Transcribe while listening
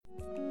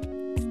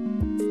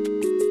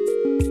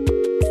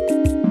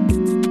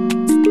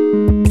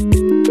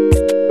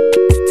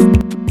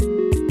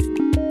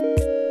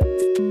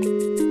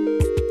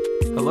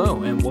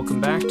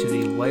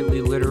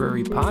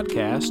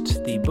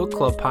Podcast, the book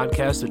club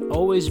podcast that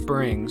always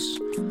brings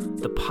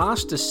the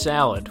pasta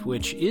salad,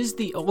 which is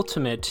the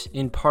ultimate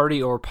in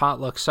party or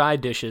potluck side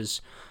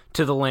dishes,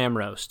 to the lamb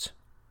roast.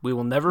 We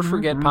will never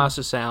forget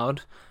pasta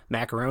salad.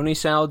 Macaroni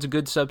salad's a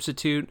good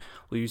substitute.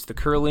 We'll use the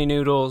curly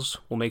noodles.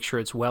 We'll make sure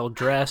it's well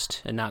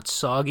dressed and not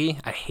soggy.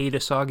 I hate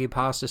a soggy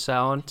pasta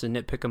salad. It's a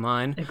nitpick of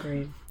mine.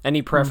 Agreed.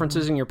 Any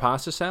preferences in your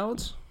pasta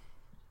salads?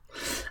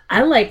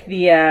 I like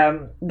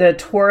the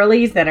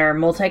twirlies that are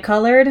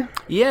multicolored.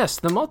 Yes,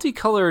 the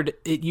multicolored,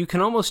 you can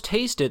almost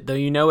taste it, though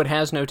you know it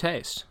has no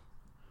taste.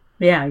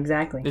 Yeah,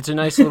 exactly. It's a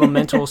nice little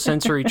mental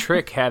sensory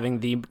trick having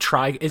the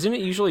isn't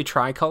it usually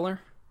tricolor?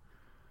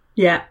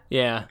 Yeah.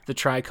 Yeah, the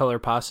tricolor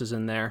pasta's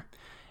in there.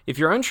 If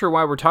you're unsure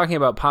why we're talking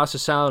about pasta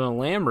salad and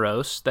lamb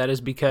roast, that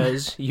is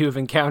because you have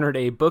encountered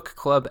a book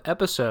club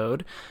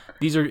episode.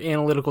 These are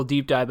analytical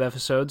deep dive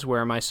episodes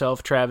where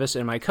myself, Travis,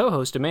 and my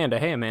co-host Amanda.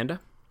 Hey,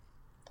 Amanda.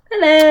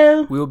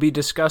 Hello. We will be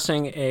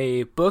discussing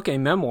a book, a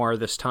memoir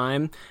this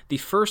time. The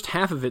first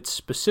half of it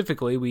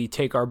specifically, we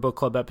take our book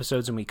club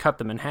episodes and we cut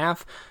them in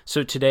half.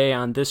 So today,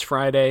 on this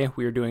Friday,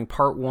 we are doing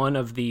part one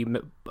of the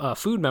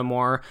food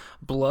memoir,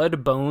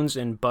 Blood, Bones,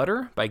 and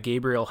Butter by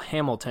Gabrielle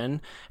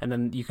Hamilton. And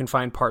then you can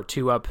find part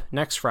two up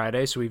next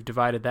Friday. So we've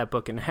divided that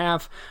book in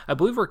half. I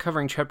believe we're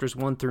covering chapters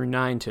 1 through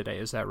 9 today.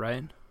 Is that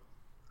right?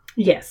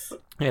 Yes.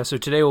 Yeah, so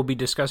today we'll be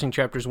discussing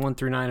chapters 1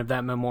 through 9 of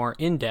that memoir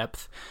in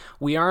depth.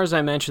 We are, as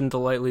I mentioned, the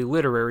Lightly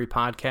Literary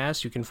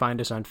Podcast. You can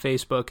find us on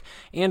Facebook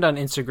and on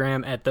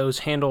Instagram at those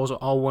handles,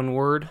 all one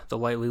word, the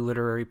Lightly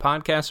Literary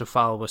Podcast, so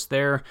follow us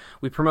there.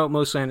 We promote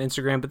mostly on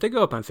Instagram, but they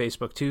go up on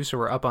Facebook too, so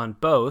we're up on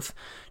both.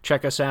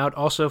 Check us out.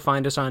 Also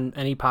find us on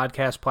any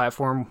podcast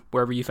platform.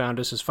 Wherever you found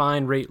us is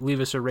fine. Leave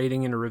us a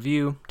rating and a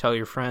review. Tell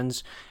your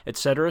friends,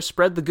 etc.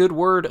 Spread the good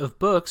word of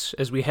books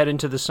as we head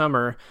into the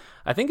summer.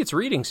 I think it's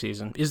reading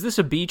season. Is this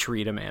a beach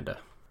read, Amanda?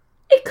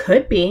 It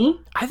could be.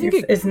 I think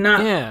it's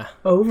not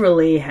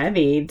overly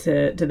heavy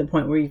to the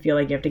point where you feel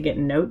like you have to get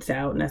notes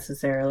out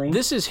necessarily.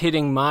 This is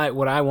hitting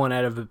what I want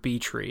out of a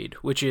beach read,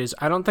 which is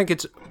I don't think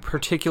it's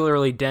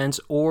particularly dense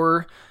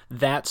or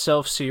that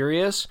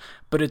self-serious,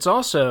 but it's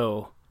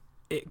also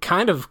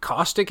kind of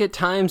caustic at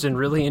times and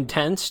really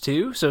intense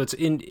too. So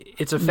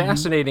it's a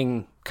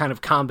fascinating kind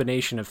of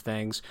combination of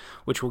things,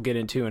 which we'll get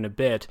into in a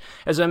bit.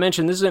 As I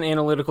mentioned, this is an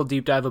analytical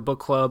deep dive of book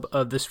club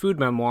of this food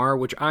memoir,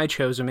 which I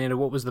chose. Amanda,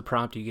 what was the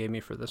prompt you gave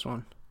me for this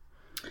one?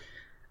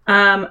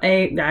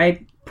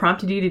 I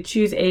prompted you to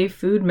choose a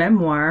food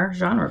memoir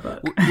genre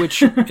book,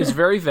 which is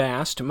very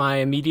vast. My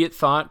immediate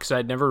thought, because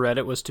I'd never read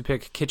it, was to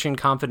pick Kitchen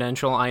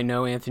Confidential. I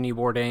know Anthony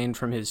Bourdain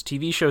from his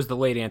TV shows, the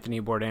late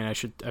Anthony Bourdain,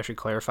 I should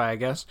clarify, I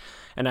guess.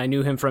 And I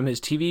knew him from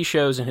his TV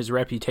shows and his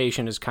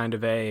reputation as kind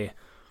of a,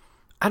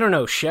 I don't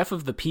know, chef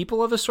of the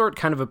people of a sort,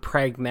 kind of a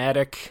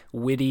pragmatic,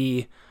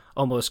 witty,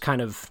 almost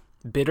kind of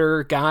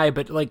bitter guy,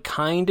 but like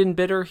kind and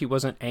bitter. He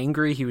wasn't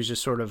angry. He was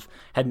just sort of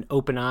had an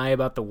open eye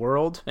about the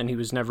world, and he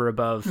was never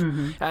above.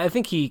 I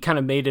think he kind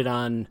of made it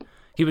on.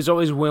 He was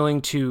always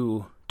willing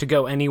to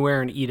go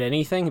anywhere and eat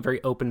anything. A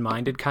very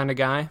open-minded kind of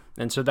guy,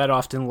 and so that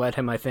often led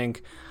him, I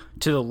think,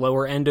 to the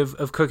lower end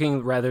of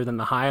cooking rather than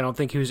the high. I don't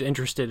think he was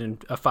interested in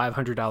a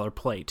 $500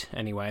 plate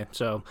anyway.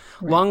 So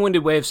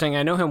long-winded way of saying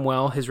I know him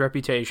well, his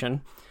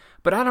reputation,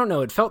 but I don't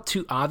know. It felt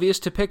too obvious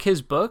to pick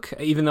his book,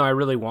 even though I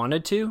really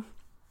wanted to.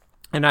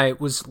 And I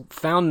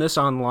found this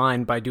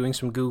online by doing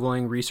some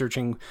Googling,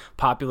 researching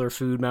popular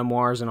food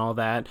memoirs and all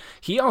that.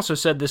 He also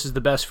said this is the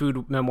best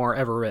food memoir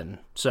ever written.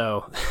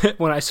 So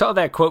when I saw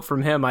that quote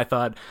from him, I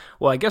thought,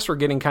 well, I guess we're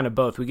getting kind of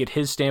both. We get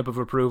his stamp of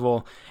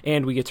approval,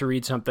 and we get to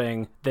read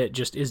something that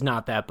just is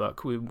not that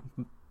book. We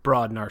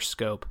broaden our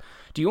scope.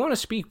 Do you want to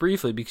speak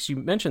briefly, because you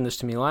mentioned this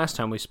to me last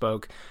time we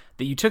spoke,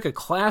 that you took a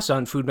class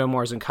on food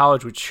memoirs in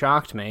college, which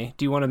shocked me.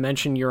 Do you want to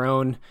mention your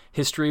own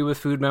history with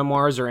food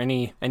memoirs or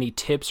any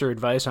tips or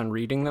advice on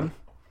reading them?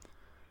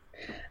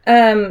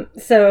 I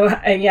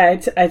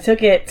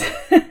took it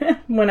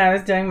when I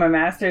was doing my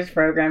master's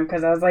program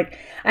because I was like,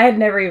 I had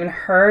never even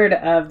heard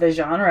of the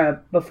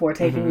genre before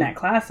taking that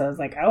class. So I was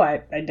like, oh,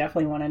 I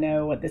definitely want to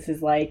know what this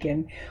is like.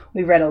 And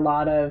we read a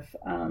lot of,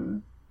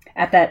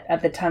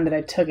 at the time that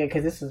I took it,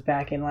 because this was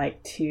back in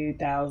like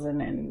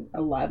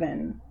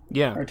 2011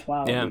 or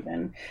 12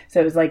 even.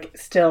 So it was like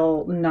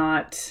still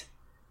not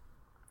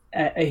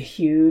a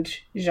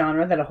huge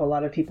genre that a whole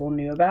lot of people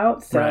knew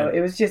about. So it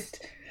was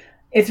just,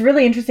 it's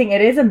really interesting. It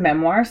is a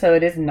memoir, so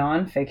it is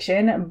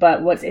nonfiction.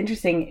 But what's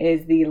interesting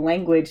is the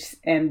language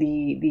and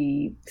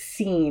the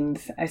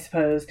scenes, I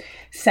suppose,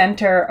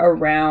 center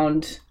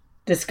around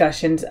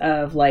discussions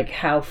of like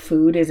how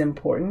food is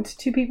important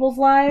to people's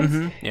lives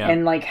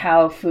and like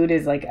how food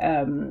is like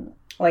a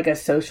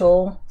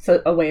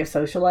way of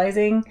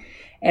socializing.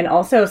 And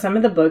also some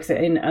of the books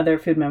in other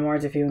food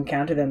memoirs, if you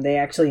encounter them, they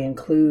actually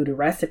include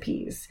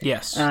recipes.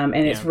 Yes. And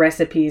it's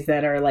recipes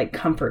that are like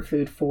comfort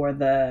food for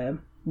the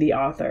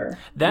author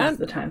most of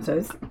the time. So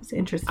it's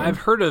interesting. I've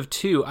heard of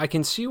too. I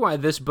can see why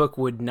this book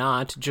would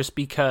not, just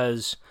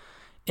because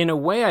in a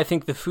way, I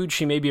think the food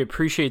she maybe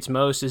appreciates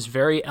most is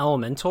very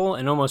elemental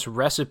and almost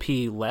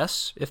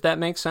recipe-less, if that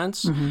makes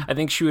sense. Mm-hmm. I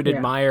think she would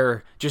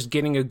admire just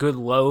getting a good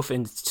loaf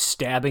and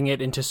stabbing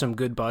it into some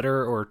good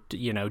butter or,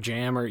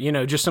 jam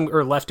or, just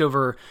or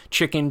leftover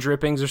chicken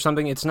drippings or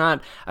something. It's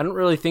not, I don't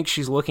really think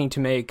she's looking to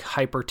make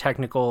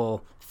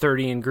hyper-technical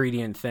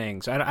 30-ingredient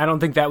things. I don't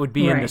think that would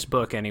be in this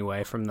book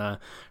anyway, from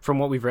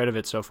what we've read of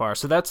it so far.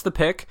 So that's the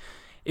pick.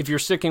 If you're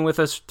sticking with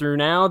us through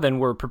now, then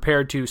we're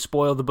prepared to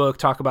spoil the book,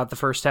 talk about the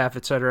first half,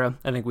 etc.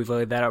 I think we've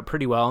laid that out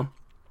pretty well.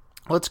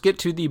 Let's get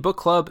to the book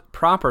club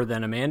proper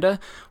then, Amanda.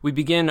 We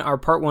begin our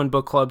part 1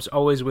 book clubs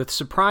always with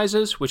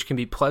surprises, which can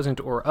be pleasant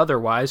or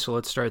otherwise, so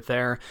let's start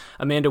there.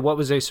 Amanda, what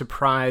was a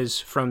surprise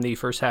from the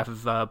first half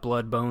of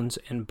Blood, Bones,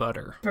 and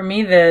Butter? For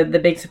me,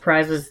 the big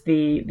surprise was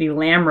the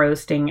lamb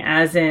roasting,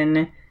 as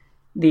in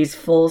these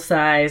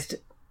full-sized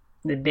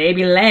the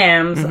baby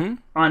lambs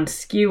on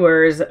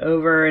skewers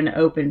over an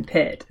open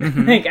pit.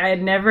 Like, I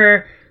had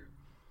never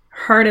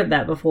heard of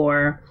that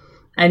before.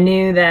 I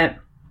knew that,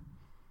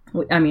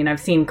 I've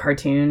seen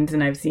cartoons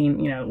and I've seen,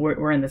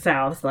 we're in the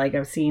South, so like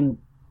I've seen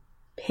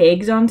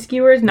pigs on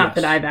skewers. Not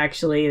that I've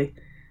actually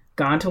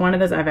gone to one of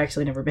those. I've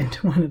actually never been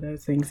to one of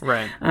those things.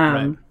 Right.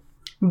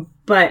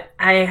 But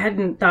I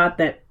hadn't thought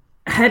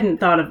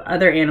of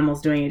other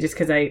animals doing it, just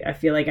because I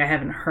feel like I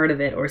haven't heard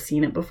of it or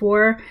seen it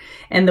before.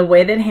 And the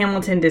way that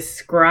Hamilton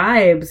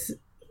describes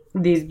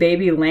these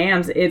baby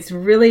lambs, it's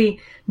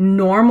really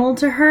normal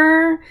to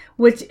her,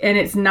 and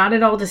it's not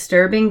at all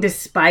disturbing,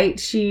 despite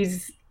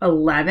she's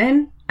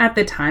 11 at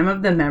the time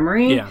of the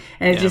memory. Yeah.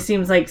 And it just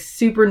seems like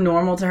super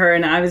normal to her.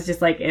 And I was just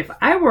like, if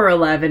I were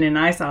 11 and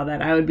I saw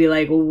that, I would be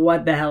like,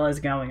 what the hell is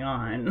going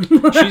on?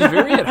 She's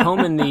very at home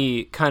in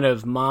the kind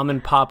of mom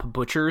and pop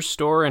butcher's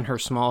store in her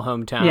small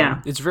hometown.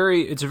 Yeah. It's a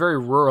very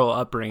rural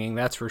upbringing,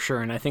 that's for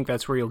sure. And I think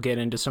that's where you'll get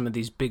into some of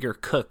these bigger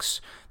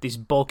cooks, these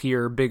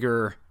bulkier,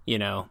 bigger,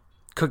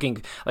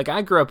 cooking. Like,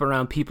 I grew up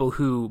around people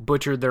who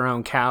butchered their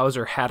own cows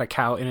or had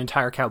an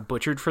entire cow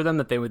butchered for them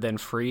that they would then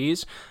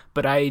freeze.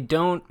 But I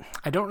don't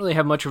really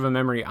have much of a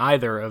memory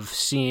either of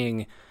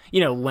seeing,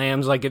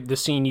 lambs, like the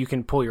scene, you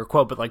can pull your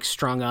quote, but like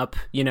strung up,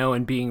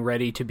 and being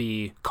ready to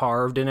be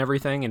carved and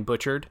everything and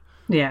butchered.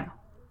 Yeah.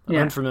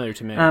 Unfamiliar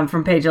to me.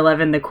 From page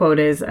 11, the quote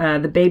is,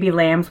 the baby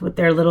lambs with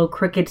their little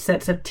crooked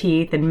sets of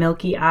teeth and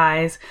milky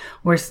eyes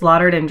were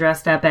slaughtered and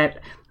dressed up at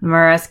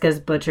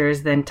Maresca's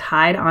butcher's, then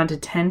tied onto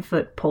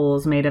 10-foot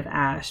poles made of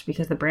ash,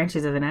 because the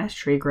branches of an ash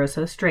tree grow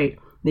so straight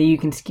that you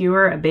can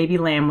skewer a baby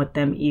lamb with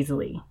them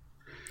easily.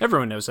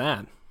 Everyone knows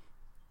that.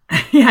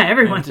 Yeah,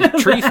 everyone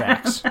knows tree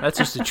that. facts. That's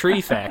just a tree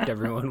fact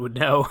everyone would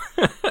know.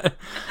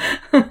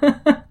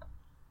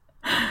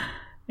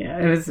 Yeah,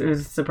 it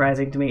was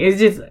surprising to me. It's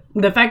just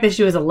the fact that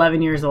she was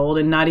 11 years old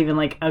and not even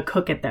like a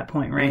cook at that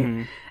point, right?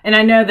 Mm-hmm. And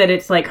I know that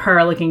it's like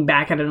her looking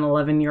back at an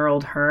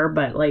 11-year-old her,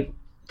 but like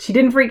she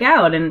didn't freak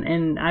out,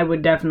 and I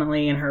would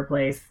definitely, in her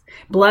place,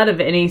 blood of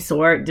any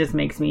sort just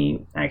makes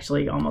me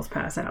actually almost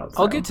pass out.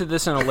 So. I'll get to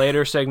this in a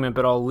later segment,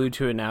 but I'll allude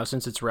to it now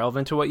since it's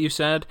relevant to what you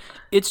said.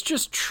 It's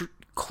just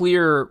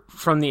clear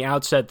from the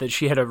outset that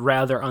she had a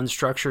rather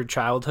unstructured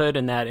childhood,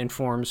 and that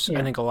informs,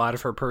 I think, a lot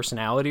of her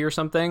personality or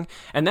something.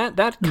 And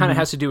that kind of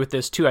has to do with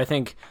this too. I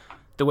think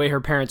the way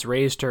her parents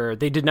raised her,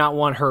 they did not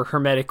want her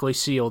hermetically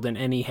sealed in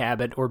any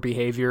habit or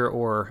behavior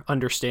or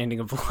understanding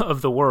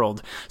of the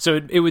world. So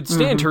it would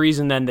stand to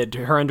reason then that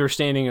her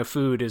understanding of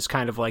food is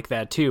kind of like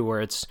that too, where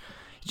it's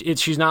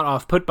she's not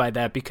off put by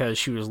that because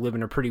she was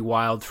living a pretty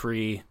wild,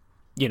 free,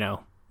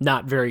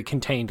 not very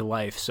contained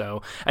life.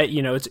 So,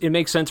 it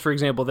makes sense, for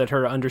example, that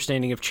her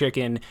understanding of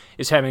chicken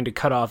is having to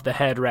cut off the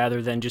head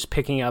rather than just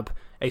picking up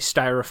a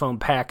styrofoam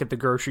pack at the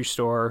grocery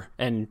store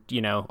and,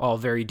 all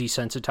very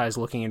desensitized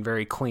looking and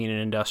very clean and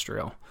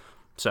industrial.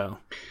 So.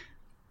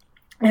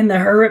 And the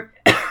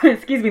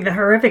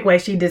horrific way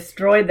she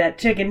destroyed that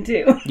chicken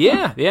too.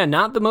 yeah,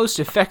 not the most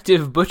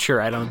effective butcher,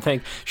 I don't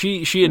think.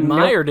 She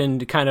admired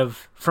and kind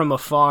of from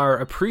afar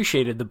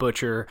appreciated the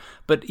butcher,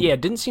 but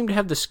didn't seem to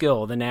have the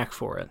skill, the knack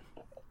for it.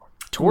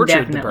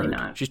 Tortured Definitely the bird.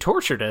 Not. She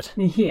tortured it.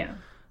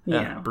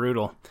 Yeah.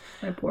 Brutal.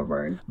 That poor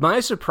bird. My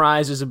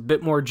surprise is a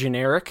bit more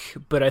generic,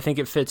 but I think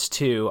it fits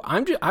too.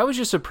 I was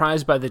just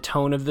surprised by the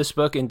tone of this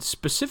book, and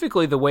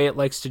specifically the way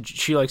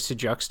she likes to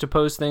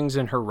juxtapose things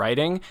in her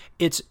writing.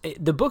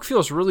 The book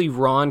feels really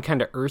raw and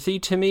kind of earthy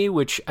to me,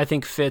 which I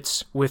think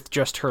fits with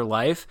just her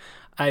life.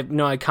 I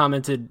know I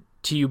commented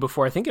to you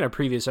before, I think in a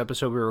previous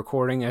episode we were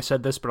recording, I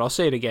said this, but I'll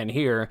say it again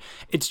here.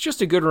 It's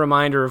just a good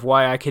reminder of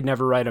why I could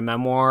never write a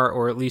memoir,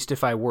 or at least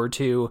if I were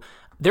to,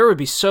 there would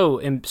be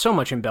so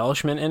much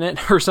embellishment in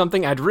it or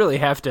something. I'd really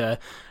have to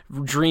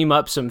dream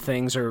up some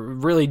things or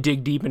really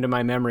dig deep into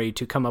my memory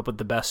to come up with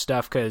the best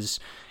stuff,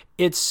 because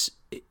it's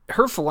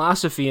her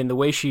philosophy and the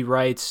way she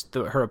writes,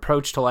 her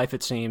approach to life,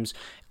 it seems,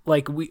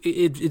 like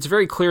it's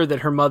very clear that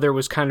her mother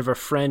was kind of a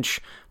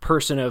French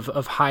person of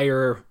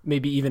higher,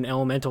 maybe even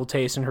elemental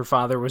taste, and her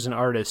father was an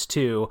artist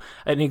too.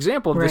 An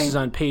example of this is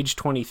on page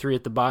 23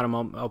 at the bottom.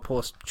 I'll pull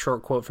a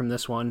short quote from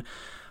this one.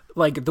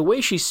 like the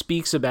way she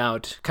speaks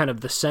about kind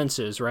of the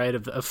senses, right,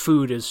 of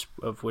food,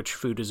 of which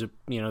food is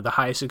the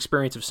highest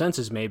experience of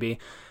senses maybe.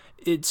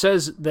 It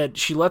says that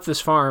she left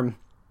this farm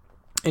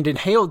and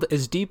inhaled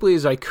as deeply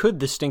as I could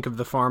the stink of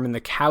the farm and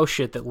the cow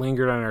shit that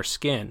lingered on our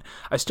skin.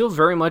 I still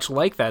very much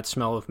like that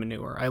smell of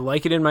manure. I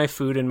like it in my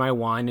food and my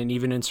wine and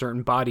even in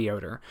certain body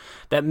odor.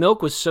 That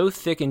milk was so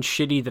thick and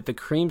shitty that the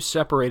cream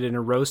separated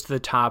and rose to the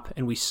top,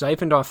 and we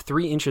siphoned off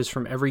 3 inches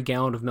from every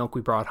gallon of milk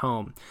we brought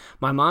home.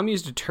 My mom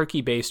used a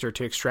turkey baster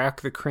to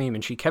extract the cream,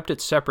 and she kept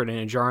it separate in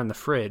a jar in the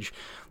fridge.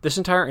 This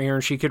entire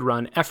errand she could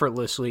run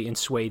effortlessly in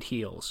suede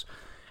heels.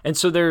 And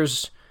so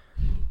there's...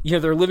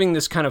 they're living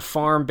this kind of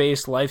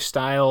farm-based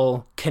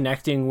lifestyle,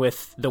 connecting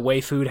with the way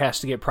food has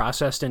to get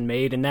processed and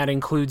made, and that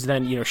includes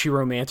then, she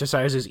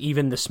romanticizes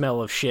even the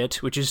smell of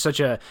shit, which is such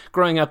a...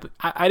 Growing up,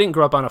 I didn't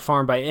grow up on a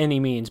farm by any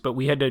means, but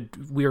we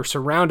were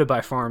surrounded by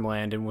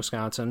farmland in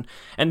Wisconsin,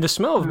 and the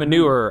smell of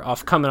manure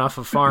coming off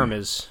a farm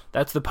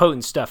that's the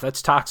potent stuff.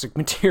 That's toxic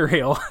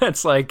material.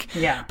 It's like...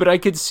 Yeah. But I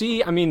could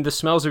see, the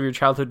smells of your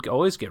childhood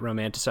always get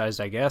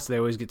romanticized, I guess. They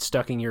always get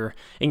stuck in your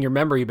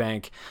memory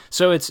bank.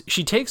 So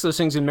she takes those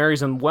things and marries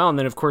them well, and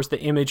then of course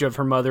the image of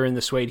her mother in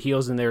the suede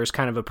heels in there is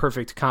kind of a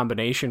perfect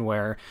combination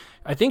where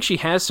I think she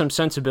has some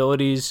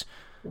sensibilities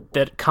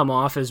that come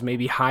off as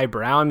maybe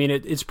highbrow.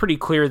 It's pretty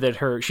clear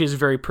that she has a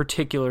very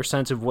particular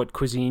sense of what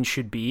cuisine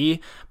should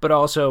be, but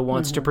also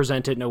wants to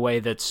present it in a way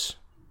that's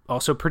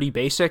also pretty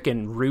basic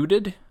and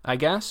rooted, I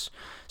guess.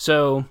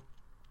 So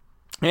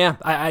yeah,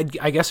 I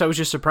guess I was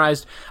just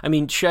surprised.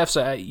 Chefs,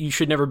 you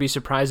should never be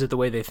surprised at the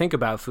way they think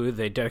about food.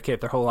 They dedicate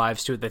their whole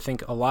lives to it. They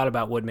think a lot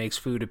about what makes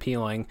food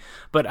appealing.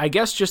 But I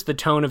guess just the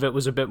tone of it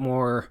was a bit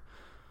more,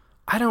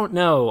 I don't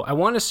know. I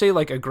want to say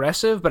like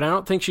aggressive, but I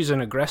don't think she's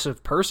an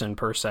aggressive person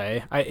per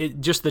se.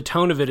 Just the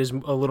tone of it is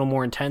a little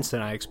more intense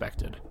than I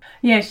expected.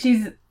 Yeah,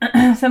 she's,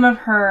 some of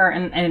her,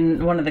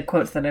 and one of the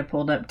quotes that I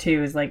pulled up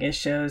too is like, it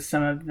shows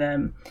some of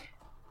the...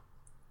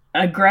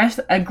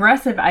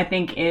 Aggressive, I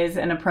think, is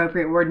an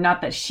appropriate word.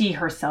 Not that she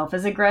herself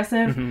is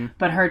aggressive,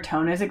 but her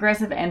tone is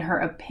aggressive, and her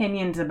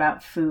opinions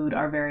about food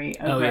are very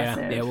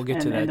aggressive. Oh, yeah, we'll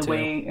get to that and the too.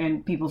 way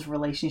and people's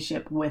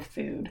relationship with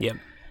food. Yep.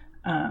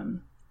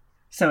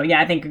 So yeah,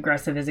 I think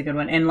aggressive is a good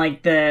one, and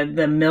like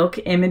the milk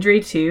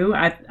imagery too.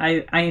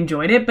 I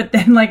enjoyed it, but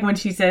then like when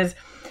she says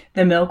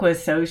the milk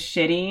was so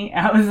shitty,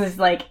 I was just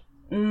like.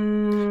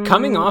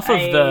 Coming off of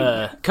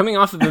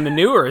the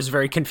manure is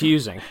very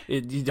confusing.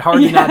 It's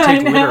hard to not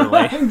take literally.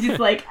 I'm just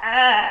like,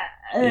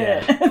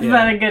 it's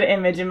not a good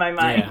image in my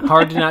mind. Yeah,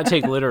 hard to not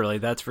take literally,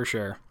 that's for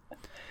sure.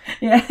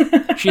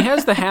 Yeah. She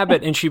has the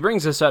habit, and she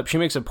brings this up, she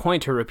makes a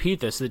point to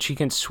repeat this, that she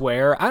can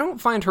swear. I don't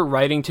find her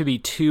writing to be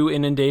too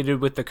inundated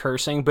with the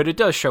cursing, but it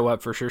does show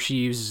up for sure. She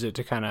uses it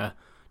to kind of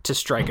to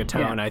strike a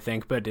tone, I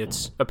think, but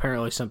it's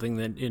apparently something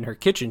that in her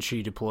kitchen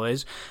she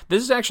deploys.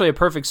 This is actually a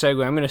perfect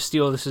segue. I'm going to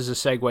steal this as a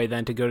segue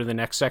then to go to the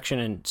next section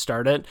and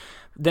start it.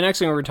 The next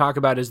thing we're going to talk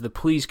about is the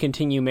Please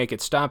Continue, Make It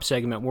Stop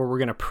segment, where we're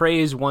going to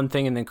praise one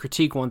thing and then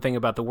critique one thing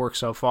about the work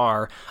so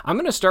far. I'm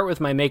going to start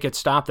with my Make It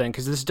Stop then,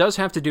 because this does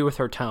have to do with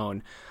her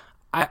tone.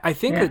 I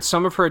think that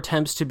some of her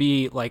attempts to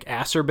be like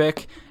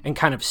acerbic and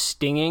kind of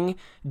stinging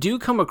do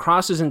come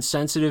across as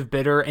insensitive,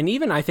 bitter, and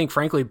even I think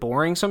frankly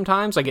boring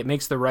sometimes. Like it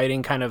makes the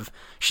writing kind of,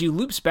 she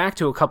loops back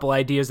to a couple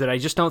ideas that I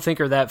just don't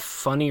think are that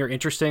funny or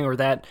interesting or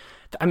that,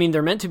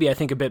 they're meant to be I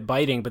think a bit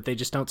biting, but they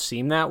just don't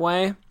seem that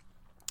way.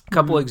 A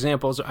couple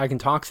examples I can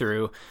talk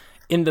through.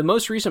 In the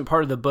most recent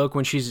part of the book,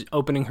 when she's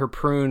opening her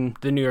Prune,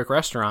 the New York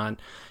restaurant,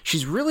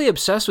 she's really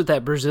obsessed with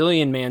that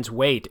Brazilian man's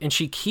weight, and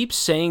she keeps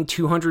saying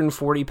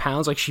 240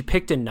 pounds, like she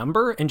picked a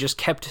number and just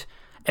kept...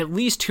 At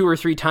least 2 or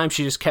 3 times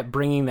she just kept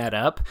bringing that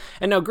up.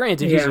 And now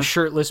granted, he's a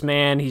shirtless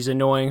man, he's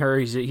annoying her,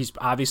 he's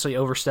obviously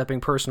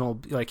overstepping personal,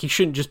 like he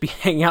shouldn't just be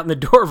hanging out in the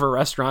door of a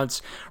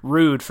restaurant's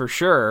rude for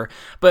sure.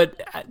 But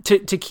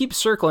to keep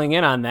circling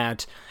in on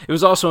that, it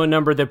was also a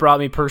number that brought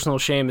me personal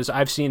shame, as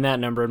I've seen that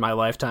number in my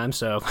lifetime.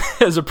 So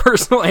as a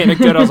personal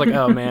anecdote, I was like,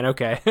 oh man,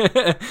 okay.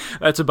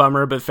 That's a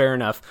bummer, but fair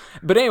enough.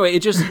 But anyway,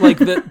 it just like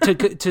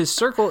to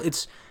circle,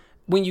 it's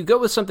when you go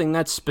with something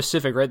that's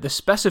specific, right? The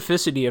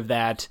specificity of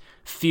that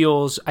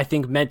feels, I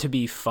think, meant to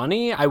be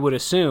funny, I would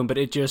assume, but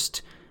it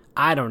just,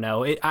 I don't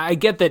know. I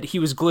get that he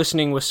was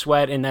glistening with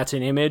sweat and that's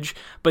an image,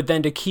 but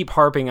then to keep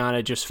harping on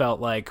it just felt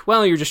like,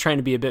 well, you're just trying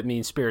to be a bit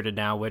mean-spirited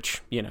now,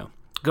 which,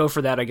 go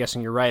for that, I guess,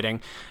 in your writing.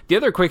 The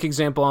other quick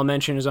example I'll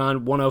mention is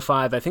on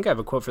 105. I think I have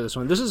a quote for this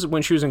one. This is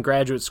when she was in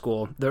graduate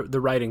school, the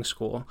writing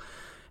school.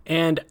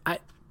 And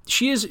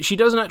she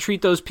does not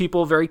treat those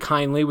people very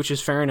kindly, which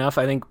is fair enough.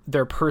 I think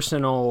their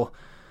personal,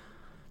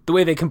 the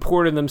way they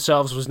comported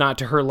themselves was not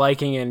to her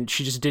liking, and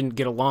she just didn't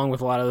get along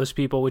with a lot of those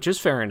people, which is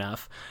fair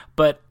enough.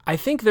 But I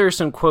think there are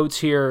some quotes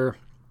here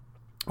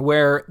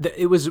where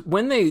it was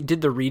when they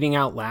did the reading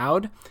out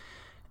loud,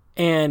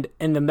 and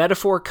the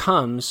metaphor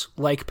comes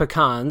like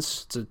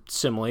pecans. It's a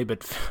simile,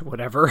 but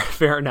whatever,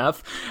 fair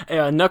enough.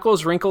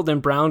 Knuckles wrinkled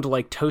and browned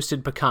like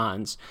toasted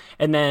pecans.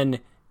 And then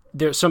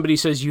somebody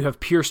says, "You have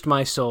pierced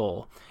my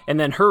soul." And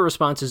then her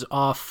response is,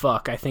 "Aw,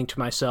 fuck," I think to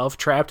myself,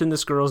 trapped in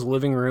this girl's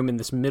living room in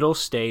this middle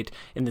state,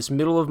 in this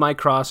middle of my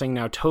crossing,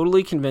 now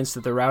totally convinced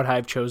that the route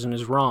I've chosen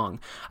is wrong.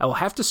 I will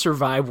have to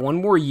survive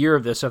one more year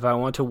of this if I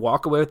want to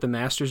walk away with the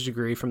master's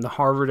degree from the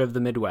Harvard of the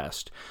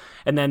Midwest.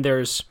 And then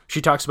she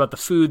talks about the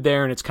food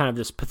there, and it's kind of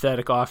this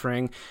pathetic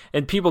offering.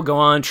 And people go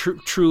on,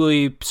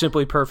 truly,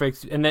 simply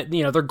perfect, and that,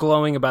 they're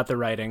glowing about the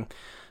writing.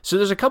 So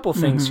there's a couple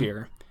things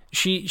here.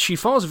 She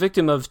falls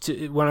victim of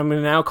what I'm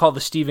going to now call the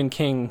Stephen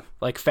King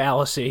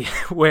fallacy,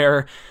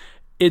 where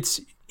it's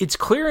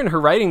clear in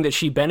her writing that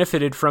she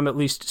benefited from at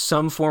least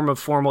some form of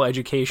formal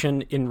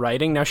education in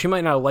writing. Now, she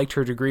might not have liked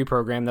her degree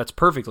program. That's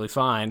perfectly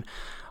fine.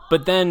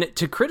 But then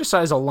to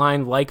criticize a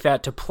line like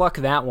that, to pluck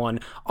that one,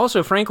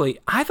 also, frankly,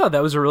 I thought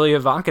that was a really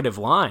evocative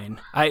line.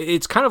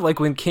 It's kind of like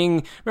when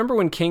King, remember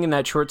when King in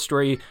that short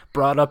story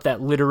brought up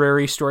that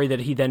literary story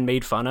that he then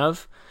made fun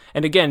of?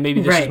 And again,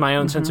 maybe this is my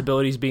own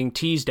sensibilities being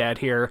teased at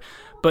here,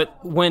 but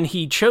when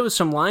he chose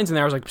some lines in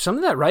there, I was like, some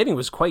of that writing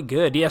was quite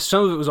good. Yes,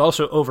 some of it was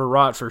also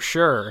overwrought for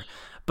sure.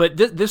 But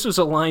this was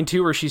a line,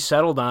 too, where she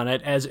settled on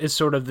it as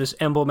sort of this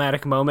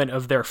emblematic moment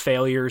of their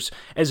failures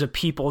as a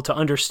people to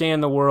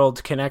understand the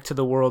world, connect to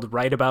the world,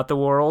 write about the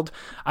world.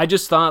 I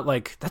just thought,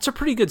 that's a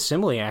pretty good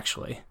simile,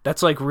 actually.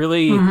 That's,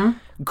 really,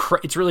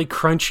 it's really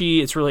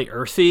crunchy, it's really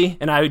earthy,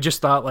 and I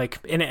just thought,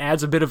 and it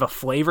adds a bit of a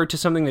flavor to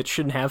something that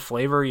shouldn't have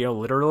flavor,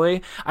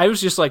 literally. I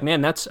was just like, man,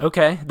 that's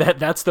okay.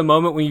 That's the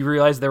moment when you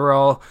realize they were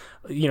all,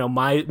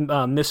 my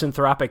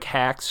misanthropic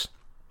hacks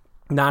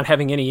not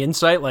having any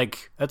insight.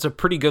 That's a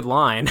pretty good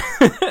line.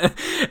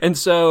 And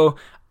so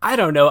I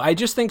don't know, I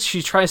just think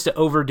she tries to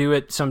overdo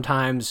it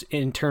sometimes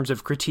in terms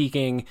of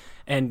critiquing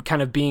and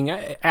kind of being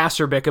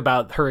acerbic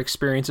about her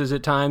experiences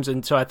at times.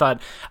 And so I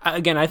thought,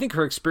 again, I think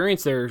her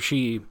experience there,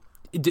 she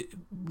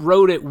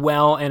wrote it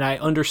well, and I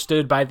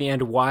understood by the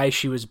end why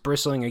she was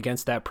bristling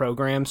against that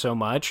program so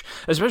much,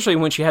 especially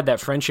when she had that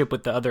friendship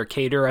with the other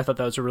caterer. I thought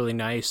that was a really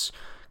nice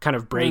kind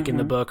of break in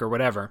the book or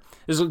whatever.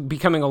 This is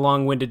becoming a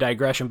long-winded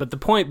digression, but the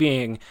point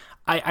being,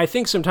 I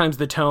think sometimes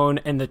the tone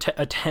and the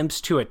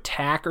attempts to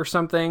attack or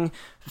something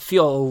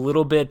feel a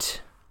little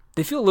bit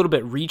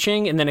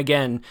reaching, and then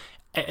again,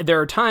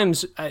 there are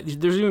times,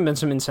 there's even been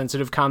some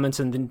insensitive comments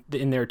in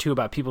there too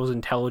about people's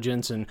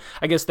intelligence, and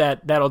I guess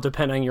that'll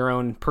depend on your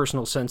own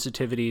personal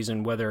sensitivities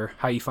and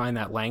how you find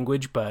that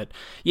language, but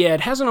yeah, it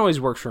hasn't always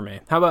worked for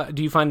me. How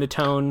do you find the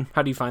tone,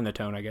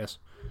 I guess?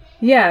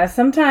 Yeah,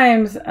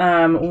 sometimes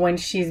when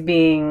she's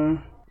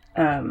being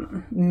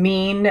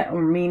mean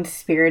or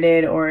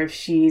mean-spirited, or if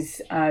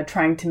she's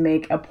trying to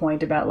make a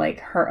point about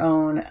her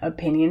own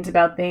opinions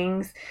about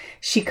things,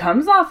 she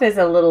comes off as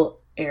a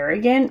little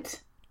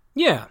arrogant.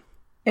 Yeah.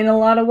 In a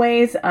lot of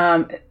ways.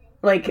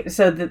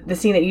 So the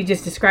scene that you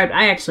just described,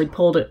 I actually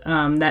pulled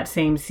that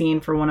same scene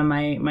for one of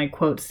my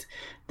quotes,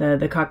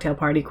 the cocktail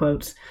party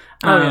quotes.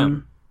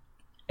 And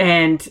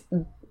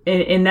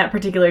in that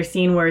particular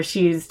scene where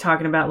she's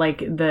talking about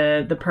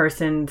the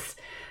person's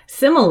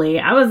simile,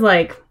 I was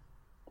like,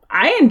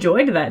 I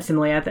enjoyed that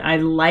simile. I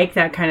like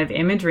that kind of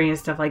imagery and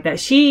stuff like that.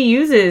 She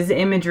uses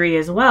imagery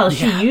as well.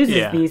 She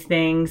uses these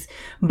things,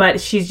 but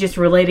she's just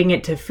relating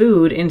it to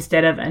food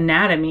instead of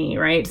anatomy,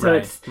 right?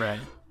 So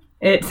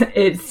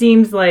it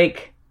seems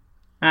like,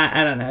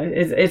 I don't know.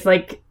 It's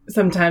like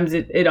sometimes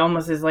it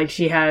almost is like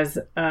she has,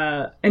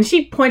 and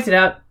she points it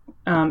out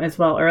as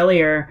well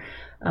earlier.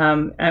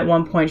 At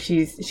one point,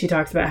 she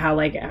talks about how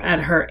at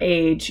her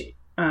age,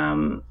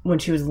 when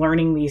she was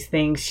learning these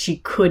things, she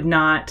could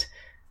not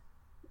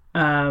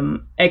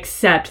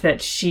accept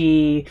that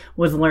she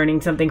was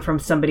learning something from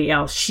somebody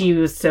else. She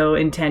was so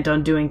intent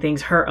on doing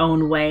things her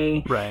own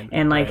way,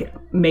 and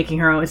making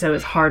her own. So it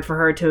was hard for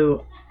her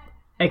to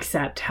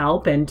accept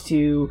help and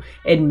to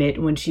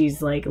admit when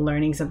she's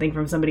learning something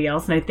from somebody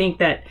else. And I think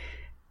that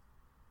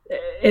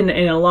in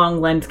a long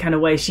lens kind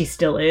of way, she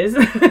still is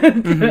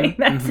doing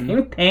that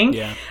same thing.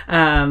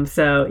 Yeah.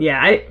 So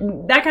yeah,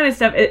 that kind of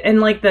stuff, and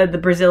the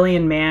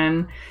Brazilian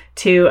man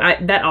too.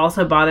 That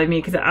also bothered me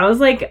because I was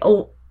like,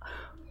 oh,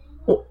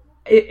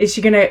 is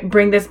she gonna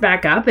bring this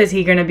back up? Is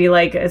he gonna be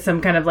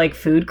some kind of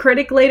food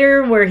critic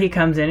later, where he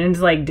comes in and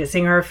is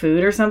dissing her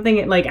food or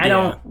something? I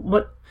don't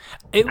what.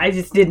 I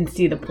just didn't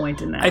see the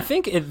point in that. I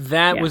think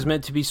that was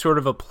meant to be sort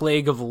of a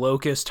plague of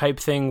locusts type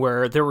thing,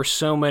 where there were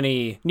so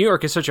many... New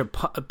York is such a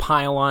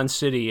pile-on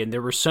city, and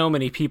there were so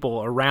many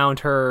people around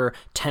her,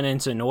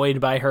 tenants annoyed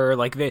by her.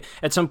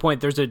 At some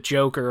point, there's a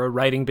joke or a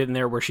writing bit in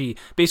there where she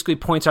basically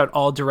points out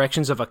all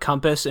directions of a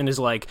compass and is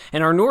like,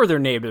 and our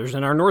northern neighbors,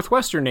 and our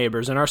northwestern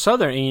neighbors, and our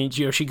southern... And,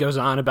 she goes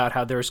on about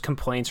how there's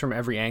complaints from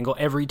every angle.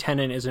 Every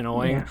tenant is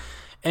annoying. Yeah.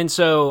 And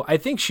so I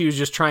think she was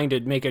just trying to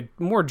make a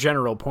more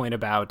general point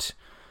about...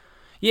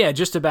 Yeah,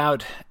 just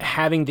about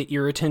having the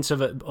irritants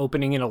of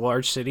opening in a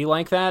large city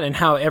like that, and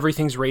how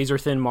everything's razor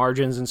thin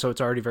margins, and so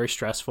it's already very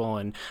stressful.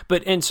 In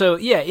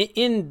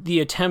the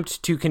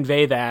attempt to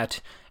convey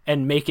that,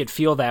 and make it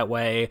feel that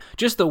way.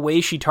 Just the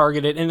way she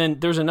targeted. And then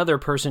there's another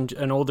person,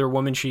 an older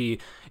woman, she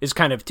is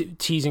kind of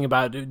teasing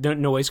about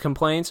noise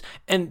complaints.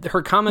 And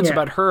her comments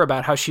about her,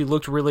 about how she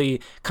looked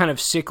really kind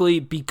of sickly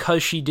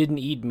because she didn't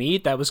eat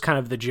meat. That was kind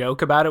of the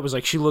joke about it, was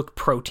like she looked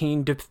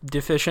protein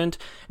deficient.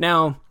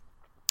 Now,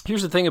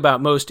 here's the thing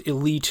about most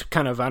elite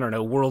kind of, I don't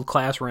know,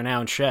 world-class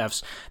renowned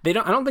chefs. I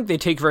don't think they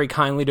take very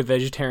kindly to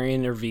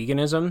vegetarian or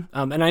veganism.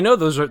 And I know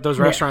those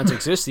restaurants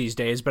exist these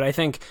days, but I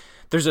think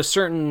there's a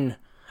certain,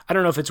 I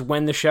don't know if it's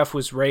when the chef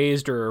was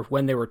raised or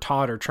when they were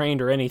taught or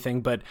trained or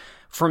anything, but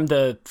from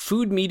the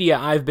food media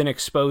I've been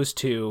exposed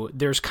to,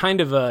 there's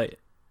kind of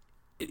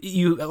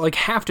you like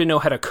have to know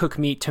how to cook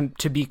meat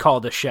to be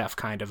called a chef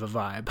kind of a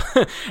vibe.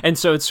 And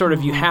so it's sort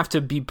of, you have to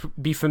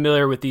be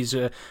familiar with these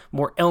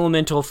more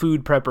elemental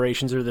food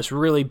preparations, or this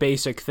really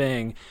basic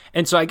thing.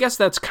 And so I guess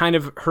that's kind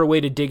of her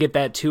way to dig at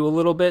that too a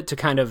little bit, to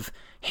kind of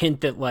hint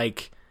that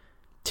like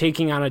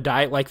taking on a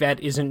diet like that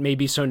isn't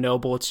maybe so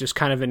noble. It's just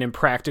kind of an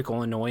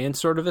impractical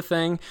annoyance sort of a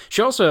thing.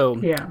 She also,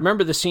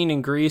 remember the scene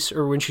in Greece,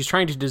 or when she's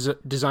trying to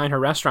design her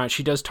restaurant,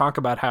 she does talk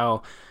about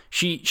how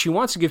she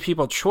wants to give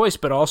people choice,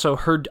 but also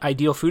her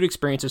ideal food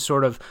experience is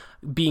sort of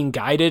being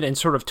guided and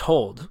sort of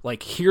told,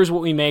 like, here's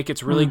what we make.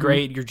 It's really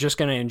great. You're just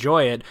going to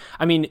enjoy it.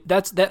 I mean,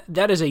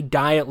 that is a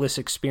dietless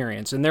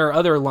experience. And there are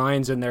other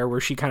lines in there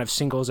where she kind of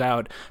singles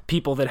out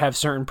people that have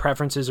certain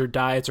preferences or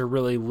diets or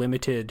really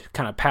limited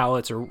kind of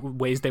palates or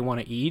ways they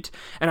want to eat.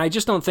 And I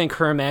just don't think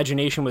her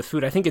imagination with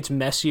food, I think it's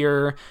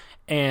messier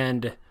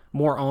and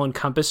more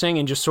all-encompassing,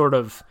 and just sort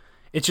of,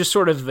 it's just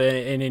sort of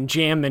an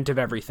enjambment of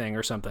everything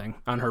or something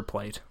on her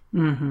plate.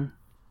 So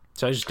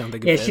I just don't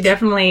think it fits. She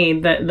definitely,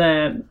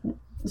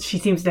 she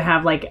seems to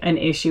have like an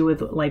issue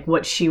with like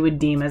what she would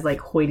deem as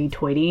like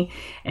hoity-toity.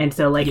 And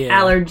so like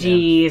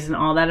allergies and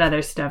all that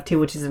other stuff too,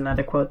 which is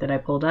another quote that I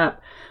pulled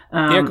up.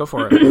 Go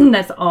for it.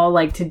 That's all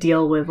like to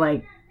deal with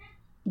like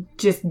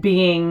just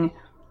being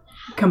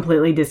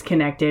completely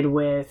disconnected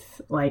with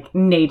like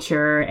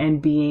nature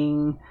and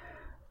being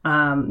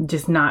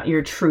just not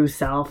your true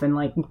self, and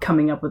like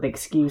coming up with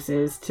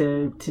excuses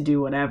to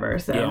do whatever.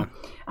 So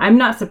I'm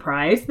not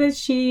surprised that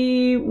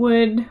she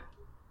made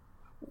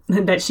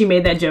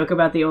that joke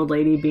about the old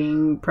lady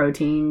being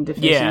protein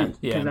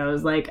deficient, because I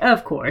was like,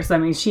 of course. I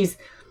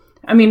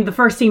mean, the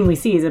first scene we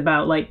see is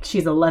about like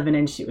she's 11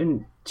 and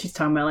she's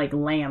talking about like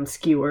lamb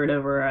skewered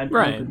over an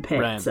open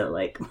pit. So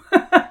like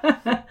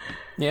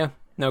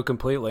No,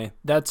 completely.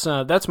 That's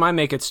my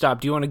make it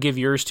stop. Do you want to give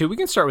yours too? We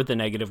can start with the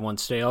negative one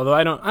today, although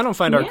I don't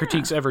find our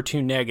critiques ever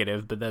too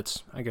negative,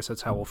 but I guess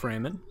that's how we'll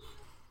frame it.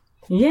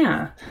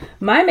 Yeah.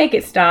 My make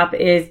it stop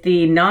is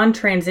the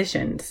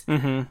non-transitions.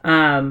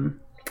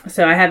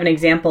 So I have an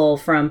example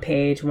from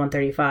page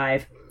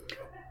 135.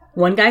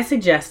 One guy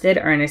suggested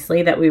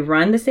earnestly that we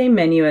run the same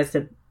menu as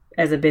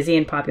a busy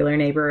and popular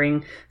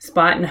neighboring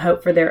spot and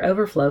hope for their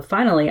overflow.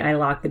 Finally, I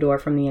lock the door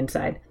from the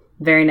inside.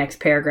 Very next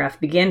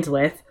paragraph begins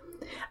with,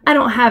 I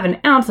don't have an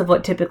ounce of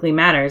what typically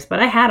matters, but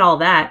I had all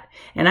that,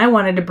 and I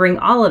wanted to bring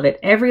all of it,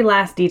 every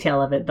last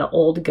detail of it, the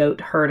old goat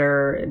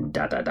herder, ...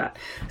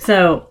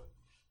 So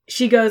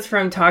she goes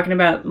from talking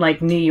about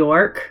like New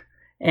York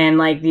and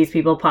like these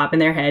people popping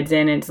their heads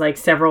in. It's like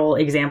several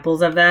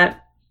examples of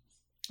that.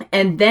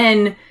 And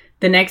then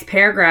the next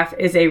paragraph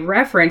is a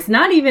reference.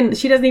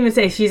 She doesn't even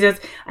say, she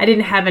says, I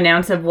didn't have an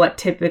ounce of what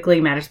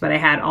typically matters, but I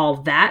had all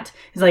that.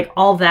 It's like,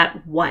 all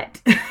that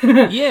what?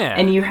 Yeah.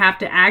 And you have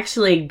to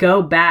actually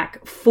go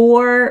back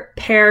 4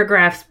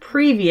 paragraphs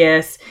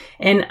previous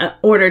in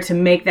order to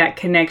make that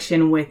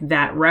connection with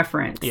that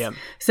reference. Yeah.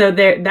 So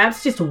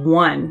that's just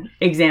one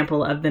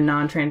example of the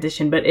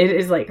non-transition, but it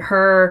is like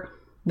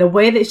the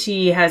way that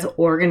she has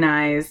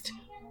organized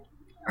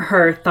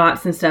her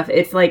thoughts and stuff,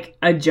 it's like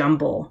a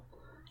jumble.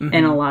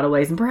 In a lot of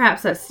ways. And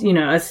perhaps that's,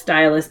 a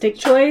stylistic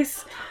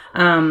choice.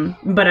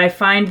 But I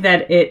find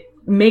that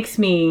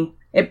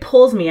it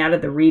pulls me out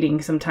of the reading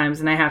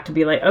sometimes. And I have to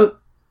be like, oh,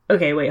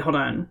 okay, wait, hold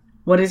on.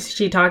 What is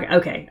she talking?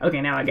 Okay,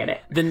 now I get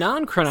it. The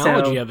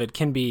non-chronology of it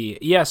can be,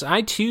 yes,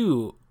 I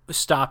too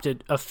stopped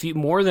at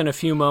more than a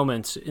few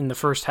moments in the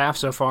first half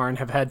so far and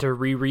have had to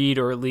reread,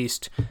 or at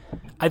least,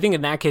 I think in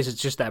that case, it's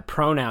just that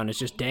pronoun is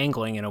just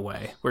dangling in a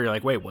way where you're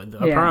like, wait, what? A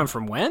pronoun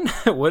from when?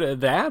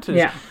 What that?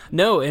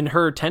 No, and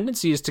her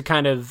tendency is to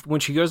kind of, when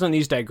she goes on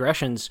these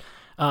digressions,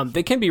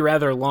 they can be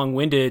rather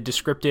long-winded,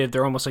 descriptive.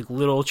 They're almost like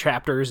little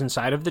chapters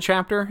inside of the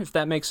chapter, if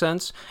that makes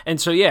sense.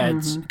 And so,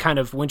 it's kind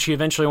of when she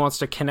eventually wants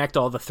to connect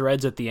all the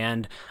threads at the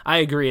end, I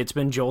agree, it's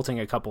been jolting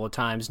a couple of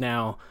times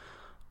now.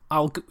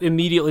 I'll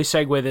immediately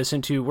segue this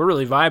into, we're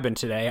really vibing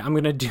today. I'm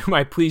going to do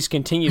my please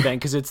continue then,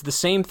 because it's the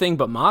same thing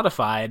but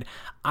modified.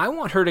 I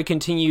want her to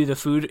continue the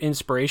food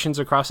inspirations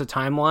across the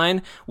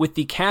timeline with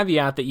the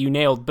caveat that you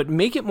nailed, but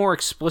make it more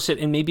explicit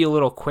and maybe a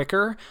little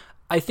quicker.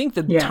 I think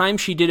the time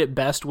she did it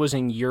best was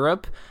in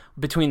Europe,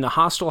 between the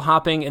hostel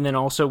hopping and then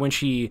also when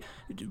she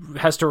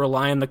has to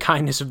rely on the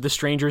kindness of the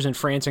strangers in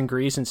France and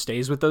Greece and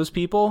stays with those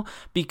people,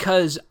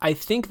 because I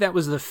think that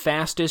was the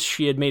fastest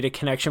she had made a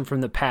connection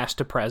from the past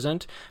to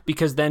present,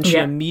 because then she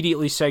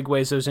immediately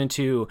segues those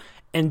into,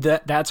 and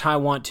that's how I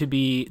want to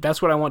be,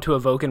 that's what I want to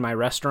evoke in my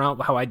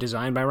restaurant, how I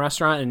design my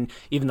restaurant. And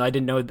even though I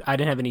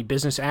didn't have any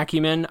business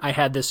acumen, I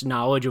had this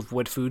knowledge of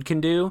what food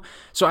can do.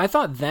 So I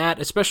thought that,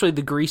 especially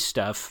the Greece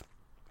stuff,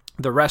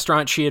 the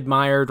restaurant she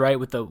admired, right,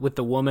 with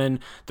the woman,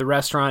 the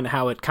restaurant,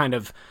 how it kind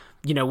of,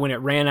 you know, when it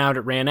ran out,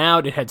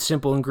 it had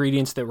simple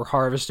ingredients that were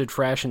harvested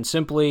fresh and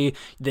simply.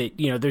 That,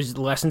 you know, there's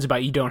lessons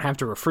about you don't have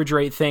to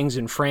refrigerate things.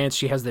 In France,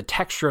 she has the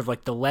texture of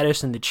like the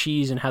lettuce and the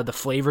cheese and how the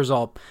flavors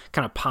all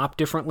kind of pop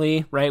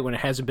differently, right, when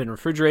it hasn't been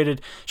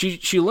refrigerated.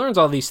 She learns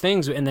all these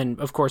things and then,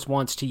 of course,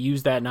 wants to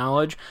use that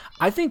knowledge.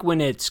 I think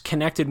when it's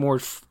connected more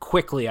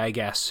quickly, I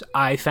guess,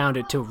 I found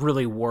it to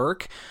really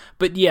work.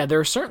 But yeah, there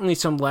are certainly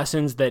some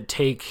lessons that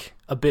take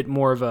a bit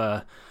more of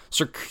a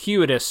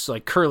circuitous,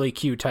 like curly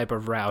Q type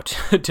of route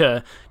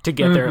to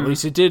get there. At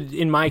least it did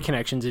in my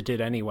connections. It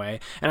did anyway.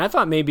 And I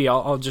thought maybe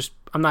I'm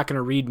not going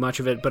to read much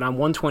of it, but on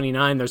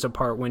 129, there's a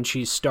part when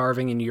she's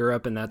starving in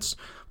Europe, and that's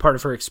part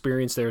of her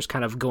experience there is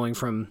kind of going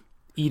from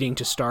eating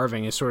to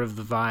starving is sort of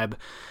the vibe.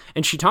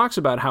 And she talks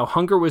about how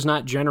hunger was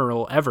not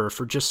general ever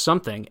for just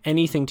something,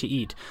 anything to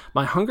eat.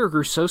 My hunger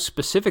grew so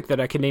specific that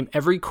I could name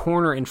every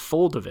corner and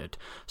fold of it.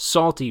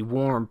 Salty,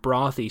 warm,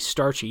 brothy,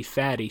 starchy,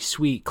 fatty,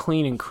 sweet,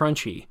 clean and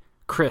crunchy,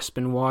 crisp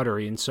and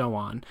watery, and so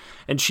on.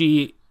 And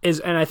she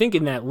is, and I think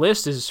in that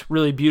list is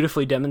really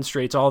beautifully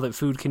demonstrates all that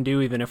food can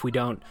do, even if we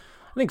don't.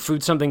 I think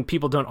food's something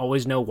people don't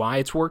always know why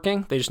it's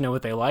working. They just know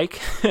what they like.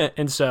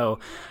 And so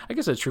I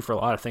guess that's true for a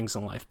lot of things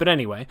in life. But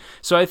anyway,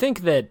 so I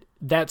think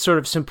that sort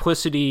of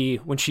simplicity,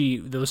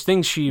 those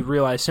things she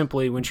realized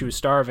simply when she was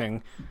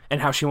starving and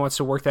how she wants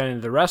to work that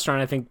into the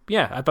restaurant, I think,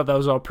 I thought that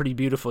was all pretty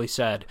beautifully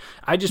said.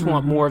 I just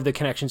want more of the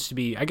connections to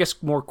be, I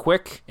guess, more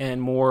quick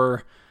and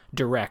more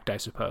direct, I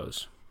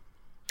suppose.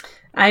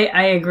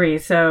 I agree.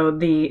 So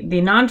the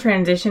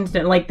non-transitions,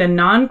 like the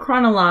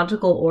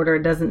non-chronological order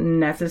doesn't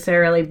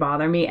necessarily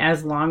bother me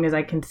as long as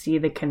I can see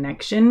the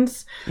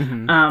connections.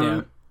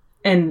 And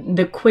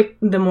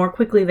the more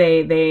quickly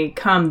they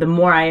come, the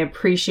more I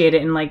appreciate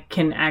it and like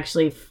can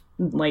actually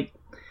like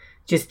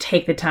just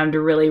take the time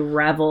to really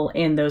revel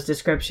in those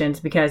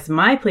descriptions, because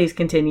my please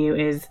continue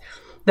is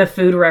the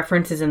food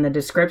references and the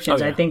descriptions.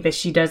 I think that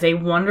she does a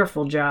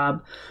wonderful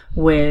job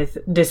with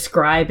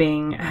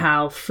describing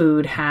how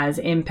food has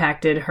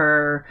impacted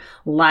her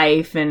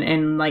life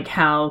and like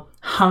how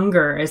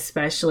hunger,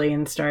 especially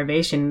in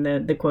starvation,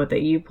 the quote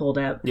that you pulled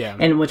up,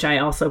 and which I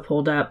also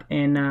pulled up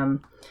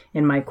in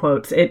my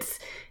quotes.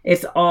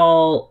 It's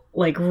all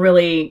like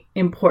really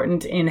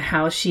important in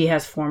how she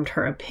has formed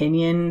her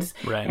opinions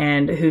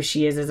and who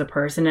she is as a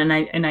person.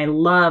 And I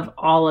love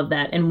all of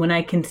that. And when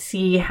I can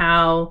see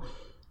how,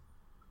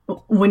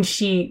 when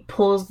she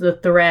pulls the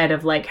thread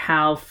of like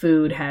how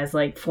food has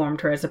like formed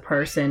her as a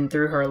person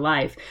through her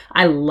life,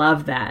 I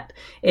love that.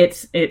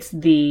 It's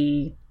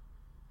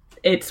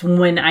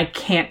when I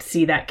can't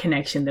see that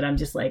connection that I'm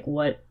just like,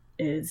 what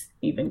is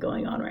even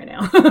going on right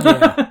now?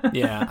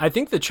 Yeah. I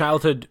think the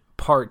childhood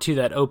part to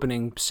that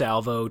opening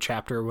salvo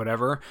chapter or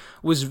whatever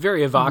was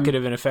very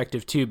evocative and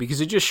effective too, because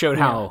it just showed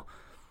how,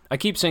 I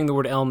keep saying the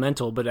word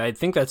elemental, but I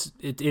think that's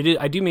it.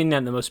 I do mean that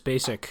in the most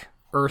basic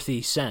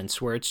earthy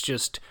sense, where it's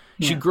just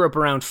she grew up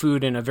around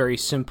food in a very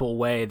simple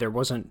way. There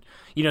wasn't,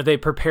 they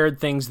prepared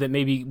things that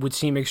maybe would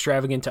seem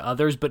extravagant to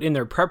others, but in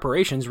their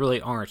preparations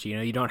really aren't.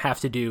 You don't have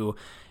to do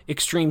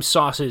extreme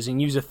sauces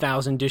and use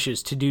 1,000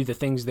 dishes to do the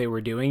things they were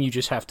doing. You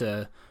just have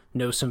to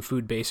know some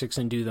food basics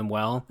and do them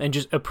well, and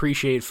just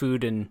appreciate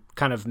food in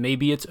kind of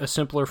maybe it's a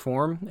simpler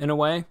form in a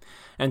way.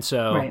 And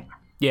so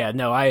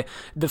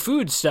the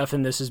food stuff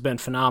in this has been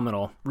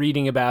phenomenal.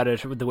 Reading about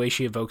it, the way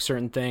she evokes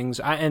certain things.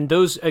 And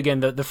those,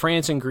 again, the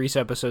France and Greece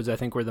episodes, I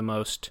think were the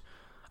most,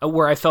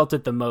 where I felt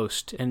it the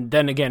most. And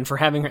then again,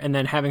 having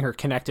her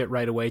connect it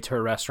right away to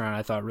her restaurant,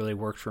 I thought really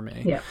worked for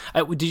me. Yeah.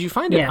 Did you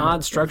find it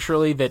odd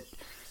structurally that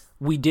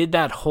we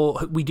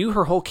do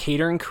her whole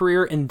catering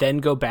career and then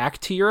go back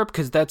to Europe?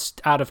 Because that's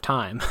out of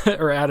time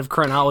or out of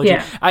chronology.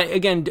 Yeah.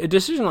 Again, a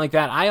decision like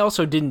that, I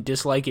also didn't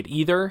dislike it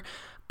either.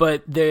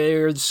 But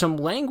there's some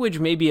language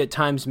maybe at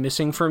times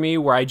missing for me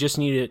where I just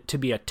need it to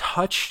be a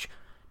touch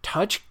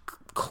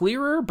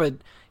clearer. But,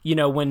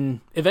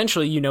 when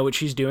eventually you know what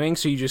she's doing,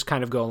 so you just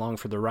kind of go along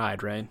for the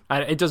ride, right?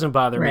 It doesn't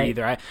bother me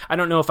either. I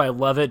don't know if I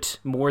love it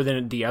more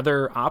than the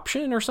other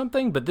option or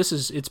something, but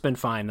it's been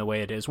fine the way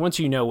it is once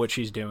you know what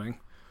she's doing.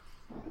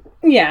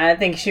 Yeah, I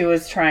think she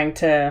was trying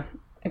to...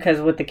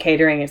 Because with the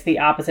catering, it's the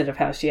opposite of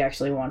how she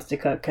actually wants to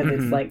cook. Because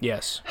it's like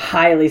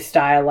highly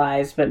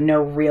stylized, but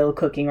no real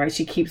cooking, right?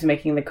 She keeps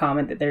making the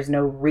comment that there's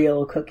no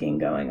real cooking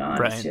going on.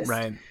 Right, it's just,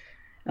 right.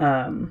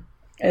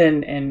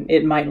 And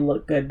it might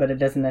look good, but it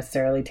doesn't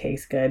necessarily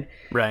taste good.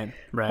 Right,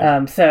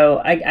 right.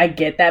 So I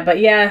get that. But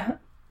yeah,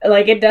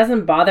 like, it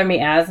doesn't bother me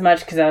as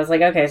much because I was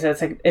like, okay, so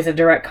it's a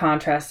direct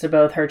contrast to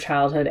both her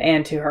childhood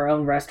and to her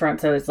own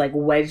restaurant. So it's like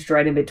wedged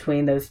right in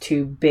between those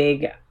two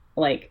big,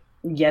 like,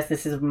 yes,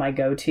 this is my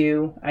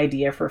go-to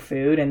idea for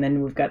food. And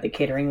then we've got the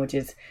catering, which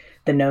is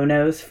the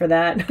no-nos for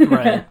that.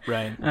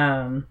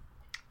 Right.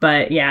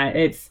 But yeah,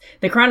 it's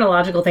the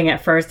chronological thing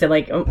at first.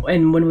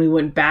 And when we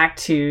went back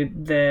to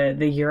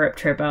the Europe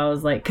trip, I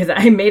was like, because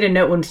I made a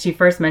note when she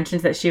first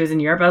mentions that she was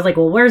in Europe. I was like,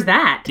 well, where's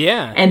that?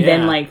 Yeah. And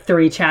then like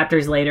 3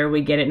 chapters later,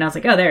 we get it, and I was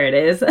like, oh, there it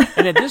is.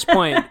 And at this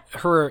point,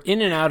 her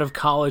in and out of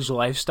college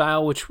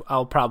lifestyle, which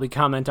I'll probably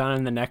comment on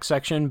in the next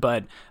section,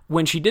 but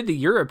when she did the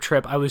Europe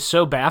trip, I was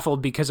so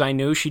baffled because I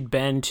knew she'd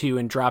been to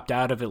and dropped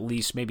out of at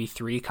least maybe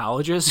 3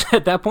 colleges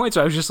at that point.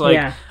 So I was just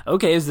like,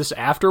 okay, is this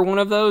after one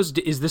of those?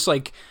 Is this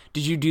like,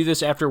 did you do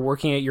this after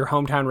working at your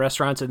hometown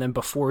restaurants and then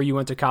before you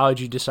went to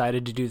college, you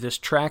decided to do this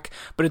trek?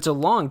 But it's a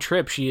long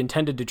trip. She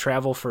intended to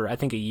travel for, I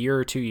think, a year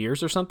or 2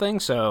 years or something.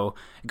 So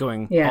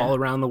going all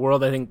around the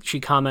world, I think she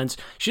comments,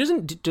 she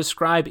doesn't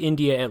describe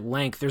India at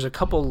length. There's a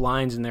couple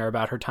lines in there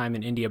about her time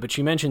in India, but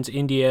she mentions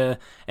India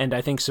and I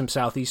think some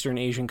Southeastern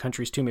Asian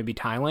countries too, maybe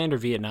Thailand or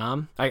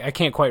Vietnam. I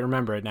can't quite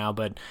remember it now,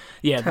 but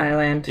yeah.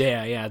 Thailand.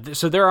 Yeah.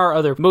 So there are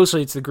other,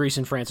 mostly it's the Greece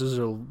and France, those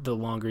are the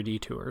longer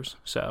detours.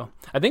 So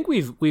I think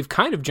we've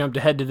kind of jumped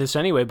ahead to this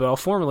anyway, but I'll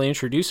formally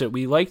introduce it.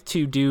 We like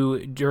to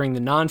do during the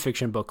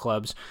nonfiction book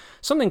clubs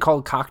something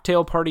called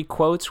cocktail party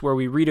quotes, where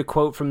we read a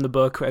quote from the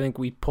book. I think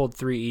we pulled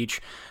 3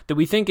 each that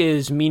we think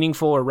is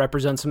meaningful or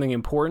represents something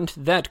important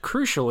that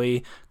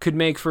crucially could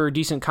make for a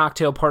decent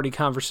cocktail party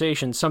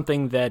conversation,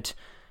 something that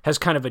has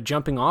kind of a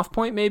jumping off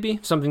point, maybe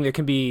something that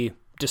can be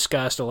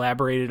discussed,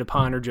 elaborated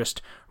upon, or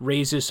just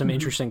raises some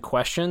interesting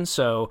questions.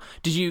 So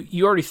did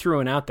you already threw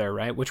one out there,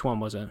 right? Which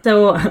one was it?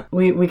 So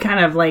we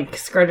kind of like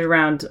skirted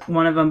around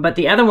one of them, but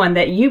the other one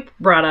that you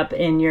brought up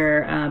in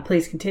your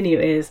Please Continue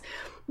is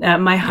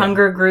my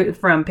hunger grew,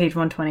 from page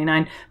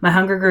 129. My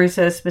hunger grew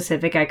so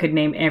specific I could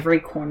name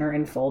every corner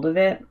and fold of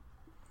it.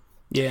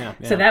 Yeah.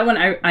 So that one,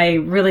 I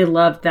really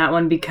loved that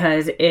one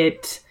because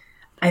it,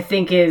 I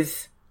think,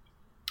 is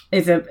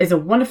a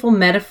wonderful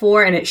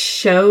metaphor, and it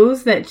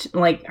shows that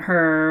like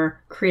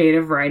her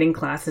creative writing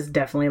class is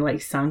definitely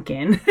like sunk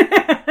in.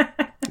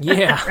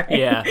 Yeah, right?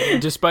 Yeah.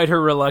 Despite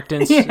her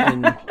reluctance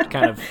and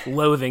kind of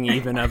loathing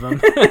even of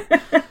them.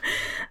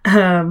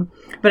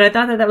 But I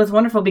thought that was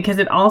wonderful because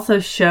it also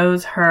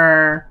shows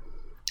her,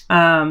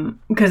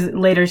 because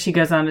later she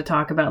goes on to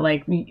talk about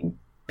like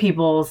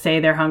people say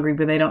they're hungry,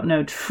 but they don't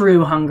know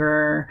true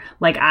hunger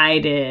like I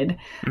did.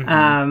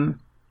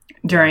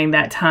 During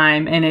that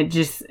time, and it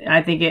just,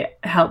 I think it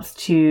helps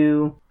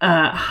to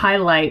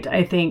highlight,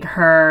 I think,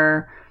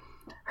 her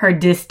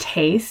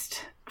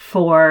distaste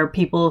for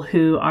people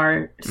who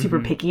are super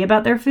picky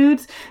about their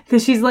foods,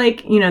 because she's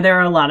like, there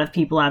are a lot of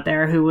people out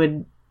there who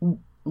would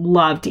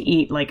love to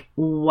eat like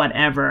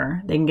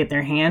whatever they can get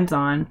their hands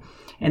on,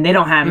 and they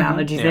don't have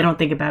allergies. They don't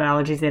think about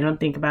allergies. They don't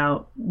think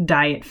about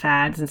diet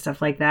fads and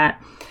stuff like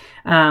that.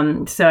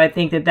 So I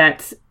think that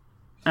that's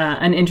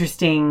an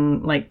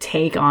interesting like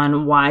take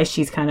on why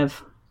she's kind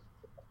of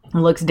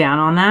looks down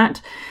on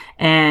that.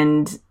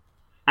 And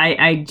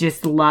I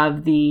just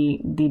love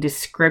the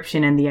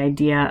description and the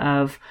idea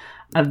of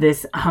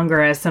this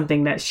hunger as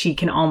something that she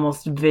can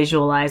almost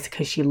visualize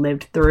because she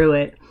lived through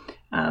it.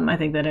 I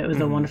think that it was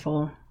a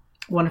wonderful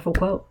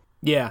quote.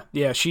 Yeah.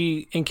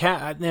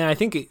 And I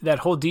think that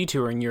whole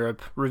detour in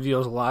Europe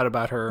reveals a lot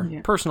about her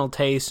personal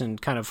tastes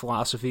and kind of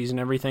philosophies and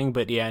everything.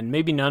 But yeah, and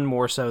maybe none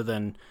more so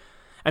than,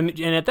 I mean,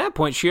 and at that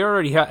point, she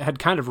already had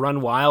kind of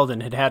run wild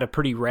and had a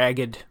pretty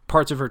ragged,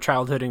 parts of her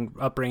childhood and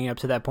upbringing up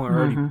to that point were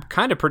already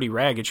kind of pretty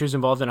ragged. She was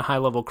involved in a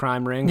high-level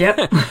crime ring.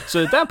 Yep.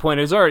 So at that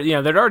point, it was already,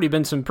 there'd already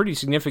been some pretty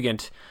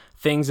significant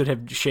things that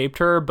have shaped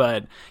her.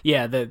 But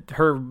yeah,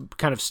 her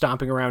kind of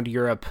stomping around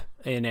Europe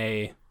in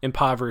a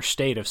impoverished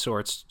state of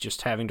sorts,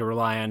 just having to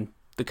rely on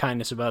the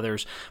kindness of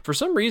others. For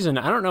some reason,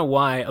 I don't know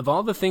why, of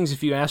all the things,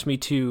 if you ask me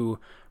to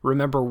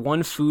remember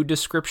one food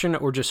description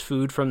or just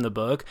food from the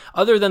book,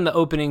 other than the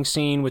opening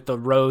scene with the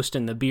roast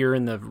and the beer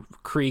in the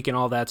creek and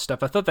all that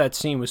stuff, I thought that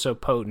scene was so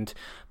potent.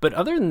 But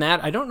other than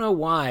that, I don't know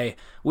why,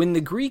 when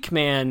the Greek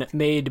man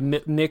made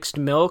mixed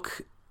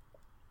milk,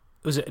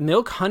 was it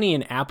milk, honey,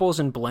 and apples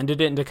and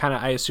blended it into kind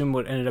of, I assume,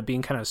 what ended up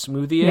being kind of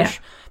smoothie-ish?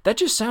 Yeah. That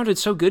just sounded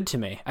so good to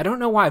me. I don't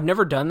know why. I've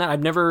never done that.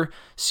 I've never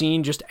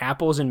seen just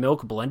apples and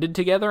milk blended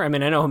together. I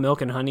mean, I know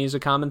milk and honey is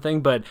a common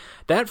thing, but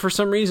that, for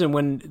some reason,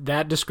 when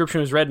that description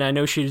was read, and I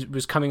know she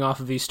was coming off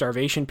of these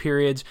starvation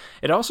periods,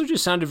 it also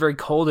just sounded very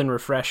cold and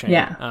refreshing.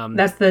 Yeah,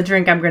 that's the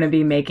drink I'm going to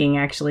be making,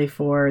 actually,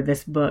 for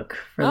this book,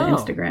 for the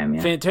Instagram.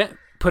 Yeah. Fantastic.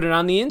 Put it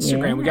on the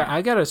Instagram. Yeah.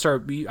 I gotta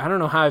start. I don't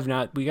know how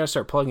we gotta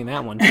start plugging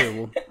that one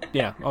too.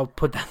 I'll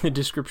put that in the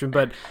description.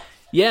 But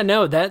yeah,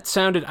 no, that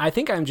sounded. I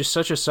think I'm just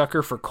such a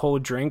sucker for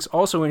cold drinks.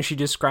 Also, when she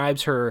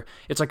describes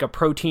it's like a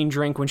protein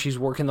drink when she's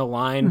working the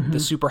line, the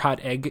super hot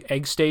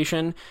egg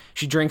station.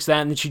 She drinks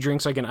that, and then she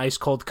drinks like an ice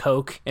cold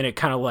Coke, and it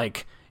kind of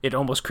like it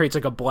almost creates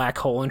like a black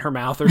hole in her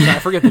mouth or something. I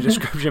forget the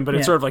description, but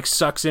it sort of like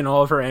sucks in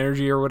all of her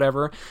energy or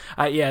whatever.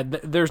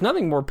 There's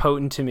nothing more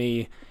potent to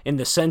me in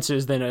the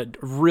senses than a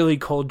really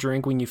cold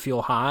drink when you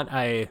feel hot.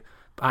 I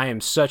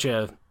am such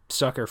a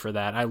sucker for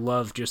that. I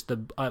love just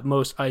the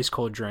most ice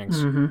cold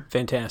drinks.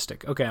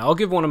 Fantastic. Okay, I'll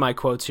give one of my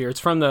quotes here. It's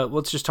from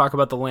let's just talk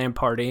about the lamb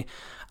party.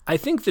 I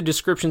think the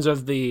descriptions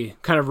of the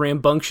kind of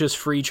rambunctious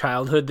free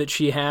childhood that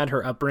she had,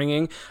 her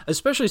upbringing,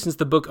 especially since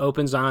the book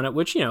opens on it,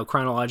 which,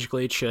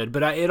 chronologically it should,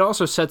 but it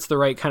also sets the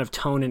right kind of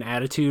tone and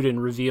attitude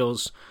and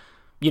reveals,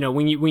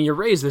 when you're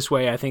raised this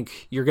way, I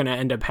think you're going to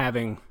end up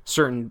having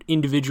certain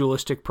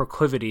individualistic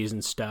proclivities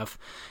and stuff.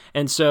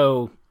 And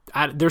so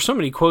there's so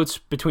many quotes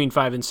between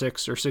 5 and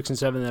 6 or 6 and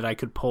 7 that I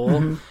could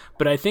pull,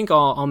 but I think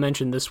I'll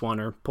mention this one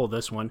or pull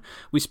this one.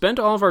 We spent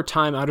all of our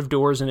time out of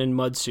doors and in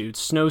mud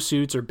suits, snow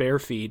suits, or bare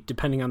feet,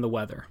 depending on the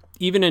weather.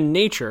 Even in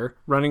nature,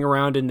 running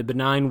around in the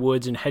benign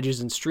woods and hedges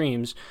and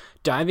streams,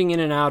 diving in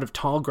and out of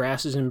tall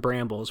grasses and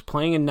brambles,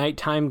 playing a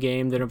nighttime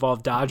game that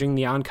involved dodging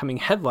the oncoming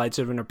headlights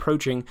of an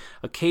approaching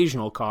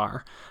occasional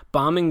car,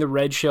 bombing the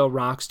red shale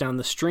rocks down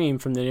the stream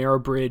from the narrow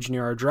bridge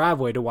near our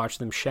driveway to watch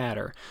them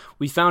shatter.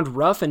 We found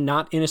rough and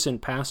not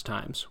innocent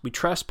pastimes. We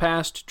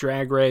trespassed,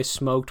 drag raced,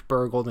 smoked,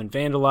 burgled, and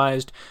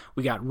vandalized.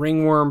 We got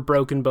ringworm,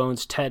 broken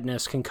bones,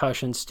 tetanus,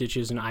 concussion,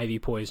 stitches, and ivy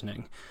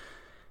poisoning.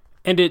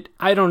 And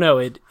I don't know,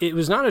 it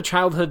was not a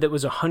childhood that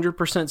was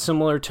 100%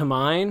 similar to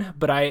mine,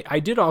 but I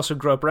did also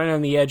grow up right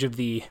on the edge of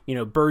the,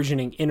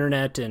 burgeoning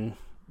internet and,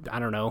 I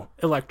don't know,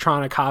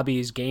 electronic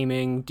hobbies,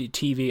 gaming,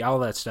 TV, all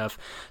that stuff.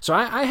 So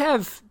I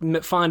have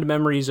fond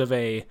memories of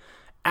a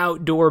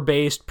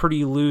outdoor-based,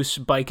 pretty loose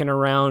biking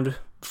around,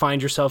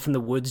 find yourself in the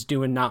woods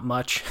doing not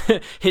much,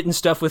 hitting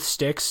stuff with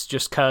sticks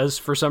just cause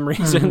for some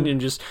reason, and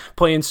just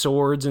playing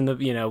swords in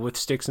the, with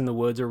sticks in the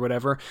woods or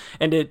whatever.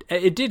 And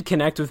it did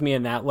connect with me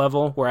in that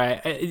level where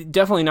I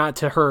definitely not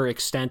to her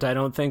extent, I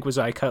don't think, was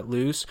I cut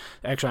loose.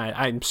 Actually,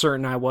 I'm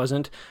certain I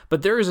wasn't,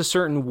 but there is a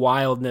certain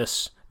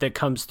wildness that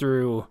comes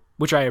through,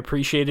 which I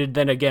appreciated.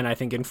 Then again, I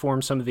think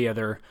informed some of the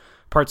other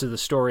parts of the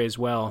story as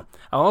well.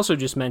 I'll also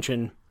just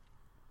mention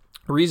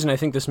a reason I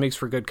think this makes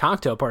for good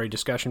cocktail party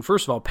discussion.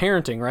 First of all,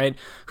 parenting, right?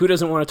 Who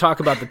doesn't want to talk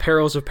about the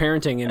perils of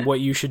parenting and what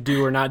you should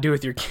do or not do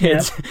with your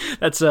kids? Yep.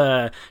 That's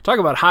talk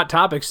about hot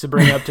topics to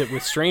bring up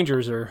with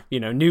strangers or,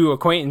 new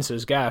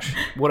acquaintances. Gosh,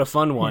 what a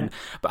fun one. Yeah.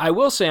 But I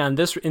will say in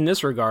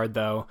this regard,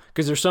 though,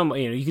 because there's some,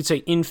 you could say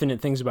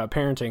infinite things about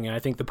parenting, and I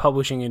think the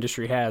publishing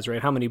industry has,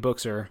 right? How many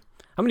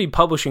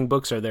publishing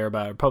books are there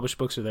about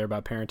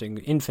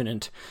parenting?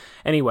 Infinite.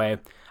 Anyway,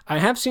 I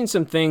have seen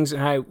some things,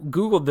 and I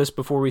Googled this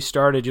before we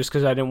started just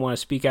because I didn't want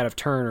to speak out of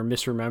turn or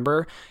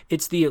misremember.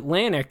 It's the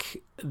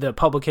Atlantic, the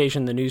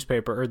publication, the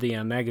newspaper, or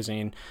the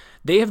magazine.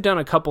 They have done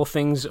a couple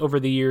things over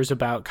the years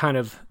about kind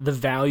of the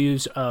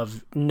values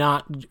of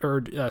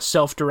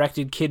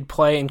self-directed kid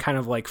play and kind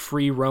of like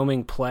free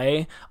roaming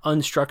play,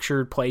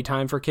 unstructured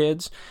playtime for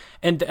kids.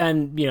 And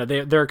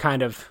they're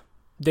kind of...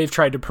 They've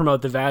tried to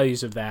promote the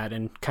values of that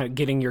and kind of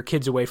getting your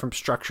kids away from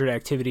structured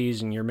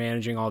activities, and you're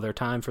managing all their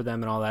time for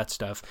them and all that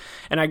stuff.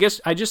 And I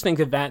just think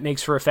that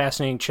makes for a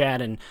fascinating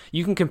chat, and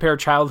you can compare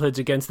childhoods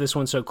against this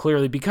one so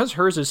clearly. Because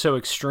hers is so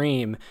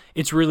extreme,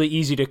 it's really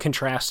easy to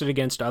contrast it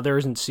against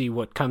others and see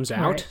what comes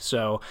out. Right.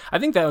 So I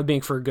think that would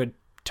make for a good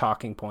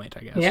talking point,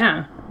 I guess.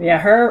 Yeah.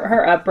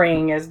 Her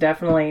upbringing is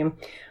definitely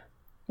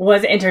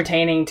was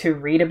entertaining to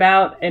read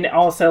about, and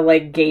also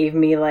gave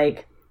me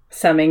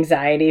some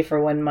anxiety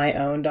for when my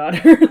own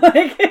daughter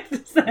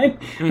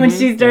when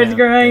she starts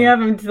growing up,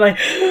 I'm just like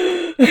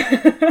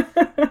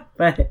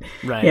but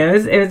right. Yeah,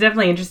 it was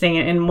definitely interesting,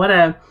 and what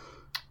a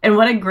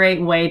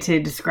great way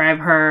to describe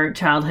her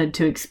childhood,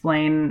 to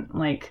explain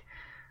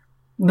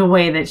the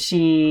way that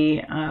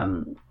she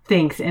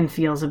thinks and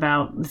feels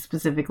about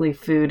specifically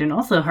food, and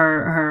also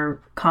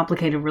her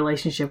complicated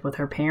relationship with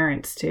her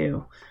parents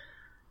too.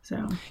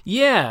 So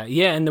yeah,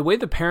 and the way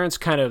the parents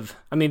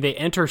they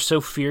enter so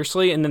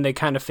fiercely and then they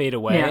kind of fade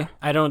away.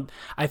 Yeah.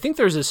 I think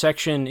there's a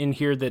section in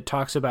here that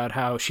talks about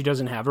how she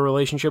doesn't have a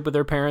relationship with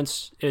her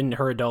parents in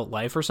her adult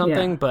life or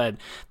something, but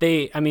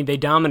they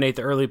dominate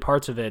the early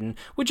parts of it, and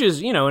which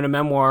is, in a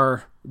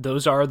memoir,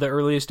 those are the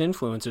earliest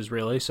influences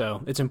really,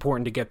 so it's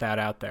important to get that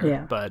out there.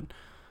 Yeah. But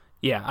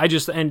yeah,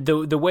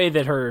 the way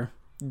that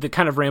the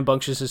kind of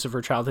rambunctiousness of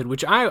her childhood,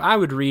 which I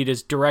would read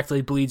as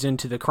directly bleeds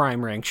into the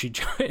crime ring she,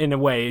 in a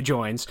way,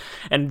 joins,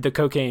 and the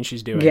cocaine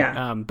she's doing.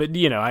 Yeah. But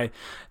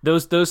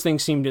those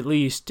things seemed, at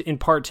least in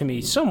part to me,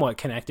 somewhat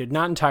connected.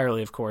 Not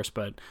entirely, of course,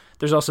 but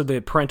there's also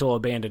the parental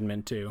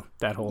abandonment too.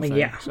 That whole thing.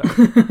 Yeah. So.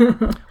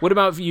 What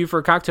about you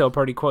for cocktail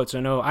party quotes? I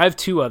know I have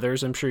 2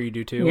 others. I'm sure you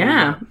do too.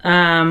 Yeah.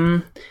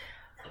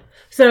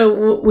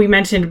 So we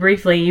mentioned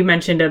briefly. You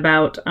mentioned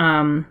about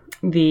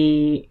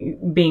the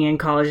being in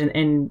college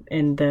and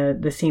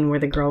the scene where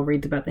the girl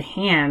reads about the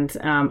hands.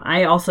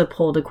 I also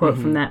pulled a quote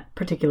from that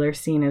particular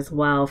scene as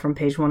well, from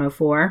page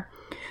 104.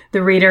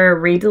 The reader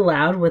reads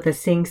aloud with a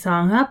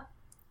sing-song up,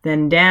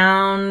 then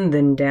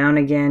down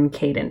again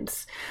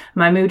cadence.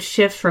 My mood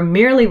shifts from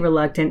merely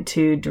reluctant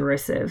to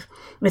derisive.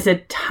 It's a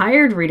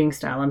tired reading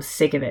style. I'm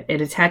sick of it.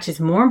 It attaches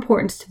more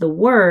importance to the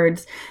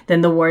words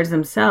than the words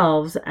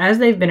themselves, as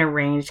they've been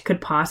arranged, could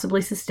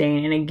possibly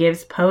sustain, and it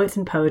gives poets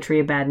and poetry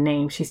a bad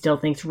name. She still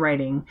thinks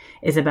writing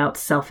is about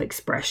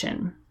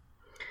self-expression.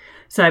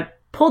 So I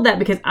pulled that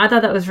because I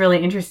thought that was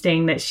really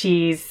interesting that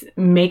she's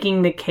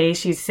making the case.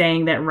 She's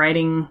saying that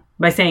writing,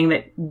 by saying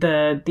that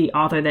the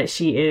author that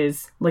she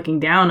is looking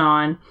down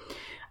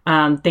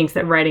on thinks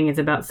that writing is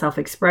about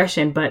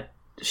self-expression, but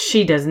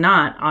she does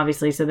not,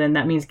 obviously. So then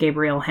that means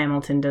Gabrielle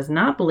Hamilton does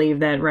not believe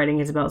that writing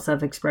is about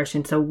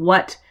self-expression. So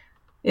what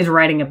is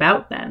writing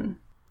about then?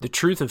 The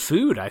truth of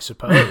food, I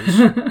suppose.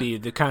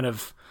 the kind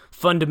of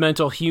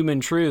fundamental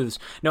human truths.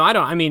 No, I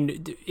don't. I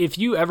mean, if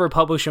you ever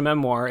publish a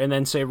memoir and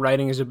then say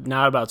writing is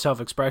not about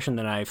self-expression,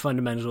 then I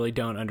fundamentally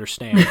don't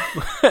understand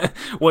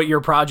what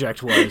your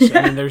project was.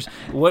 I mean, there's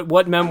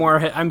what memoir,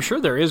 I'm sure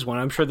there is one.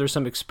 I'm sure there's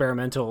some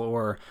experimental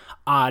or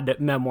odd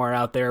memoir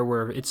out there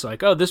where it's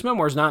like, oh, this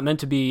memoir is not meant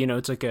to be,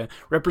 it's like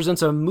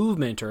represents a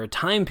movement or a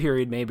time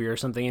period maybe or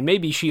something. And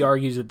maybe she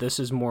argues that this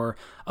is more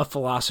a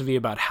philosophy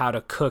about how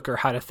to cook or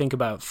how to think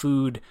about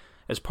food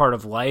as part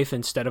of life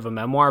instead of a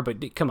memoir.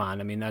 But come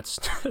on, I mean, that's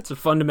a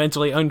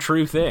fundamentally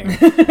untrue thing,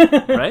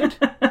 right?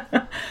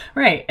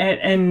 Right.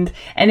 And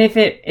if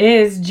it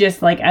is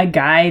just like a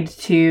guide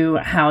to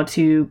how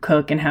to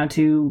cook and how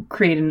to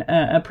create an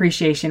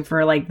appreciation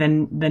for like the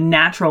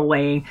natural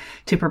way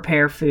to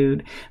prepare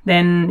food,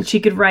 then she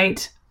could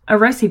write a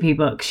recipe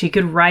book. She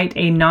could write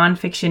a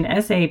nonfiction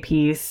essay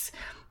piece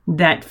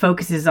that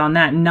focuses on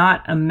that,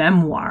 not a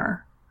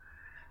memoir.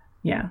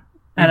 Yeah.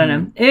 I don't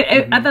know.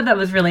 I thought that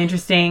was really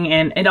interesting.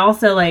 And it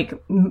also, like,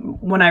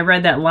 when I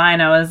read that line,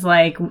 I was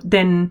like,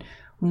 then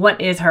what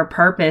is her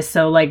purpose?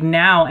 So, like,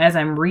 now as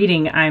I'm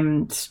reading,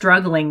 I'm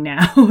struggling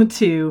now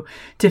to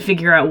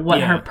figure out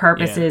what her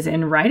purpose is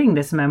in writing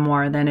this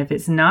memoir, then if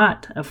it's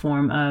not a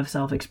form of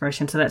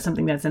self-expression. So that's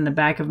something that's in the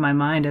back of my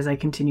mind as I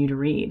continue to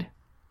read.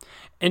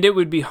 And it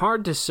would be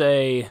hard to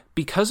say,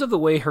 because of the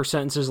way her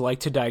sentences like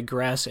to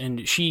digress,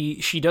 and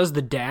she does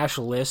the dash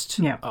list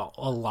a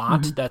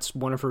lot. Mm-hmm. That's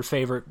one of her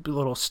favorite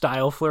little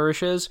style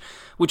flourishes,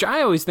 which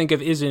I always think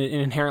of is an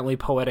inherently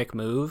poetic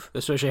move,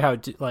 especially how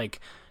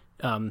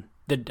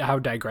how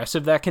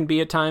digressive that can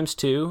be at times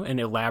too, and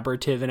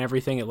elaborative and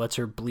everything. It lets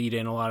her bleed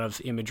in a lot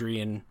of imagery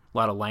and a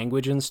lot of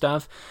language and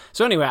stuff.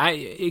 So anyway,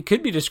 it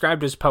could be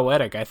described as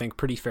poetic, I think,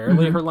 pretty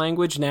fairly, her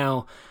language.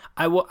 Now,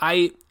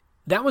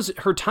 that was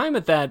her time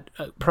at that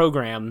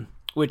program,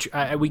 which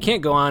we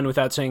can't go on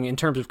without saying in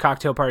terms of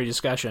cocktail party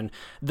discussion.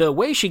 The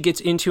way she gets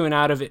into and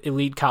out of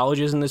elite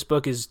colleges in this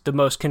book is the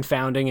most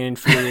confounding and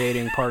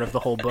infuriating part of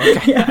the whole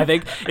book. I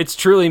think it's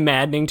truly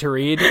maddening to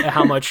read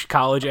how much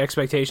college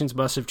expectations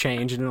must have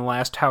changed in the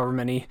last however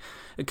many,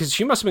 because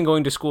she must have been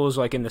going to schools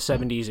like in the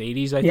 70s,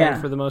 80s, I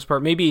think, for the most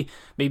part. Maybe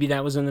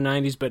that was in the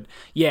 90s, but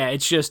yeah,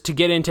 it's just to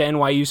get into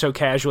NYU so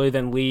casually,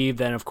 then leave.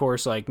 Then, of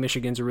course, like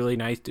Michigan's a really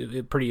nice,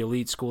 pretty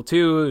elite school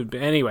too.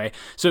 Anyway,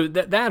 so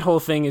that whole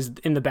thing is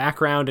in the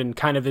background and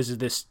kind of is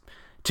this,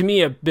 to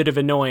me, a bit of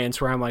annoyance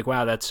where I'm like,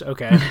 wow, that's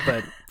okay,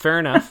 but fair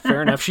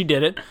enough. She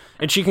did it,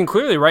 and she can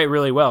clearly write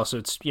really well. So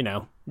it's,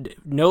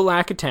 no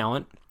lack of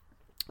talent,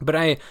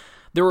 but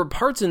there were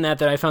parts in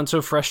that I found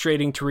so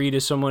frustrating to read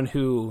as someone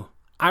who,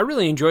 I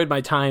really enjoyed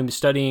my time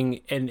studying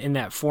in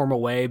that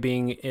formal way,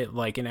 being at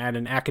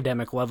an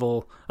academic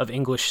level of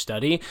English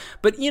study.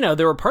 But,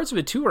 there were parts of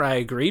it too where I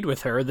agreed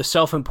with her. The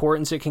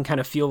self-importance, it can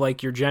kind of feel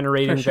like you're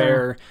generating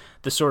there.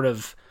 The sort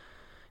of,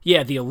 the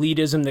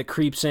elitism that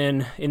creeps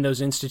in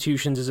those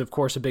institutions is, of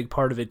course, a big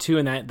part of it too.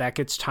 And that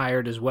gets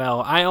tired as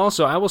well. I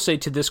will say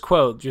to this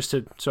quote,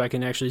 so I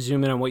can actually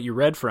zoom in on what you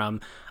read from,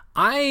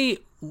 I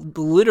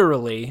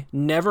literally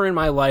never in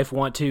my life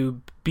want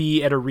to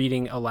be at a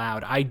reading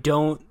aloud.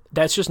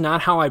 That's just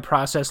not how I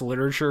process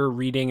literature,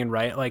 reading, and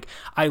write. Like,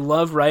 I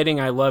love writing,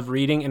 I love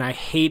reading, and I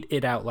hate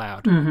it out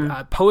loud.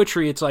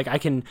 Poetry, it's like I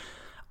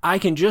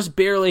can just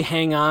barely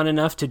hang on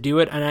enough to do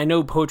it, and I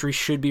know poetry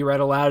should be read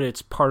aloud.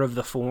 It's part of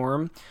the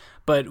form.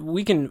 But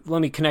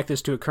let me connect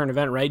this to a current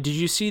event, right? Did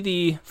you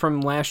see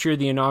from last year,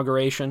 the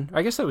inauguration?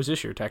 I guess that was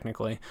this year,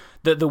 technically.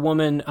 The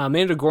woman,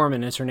 Amanda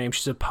Gorman is her name.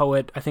 She's a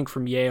poet, I think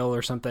from Yale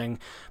or something.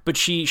 But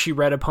she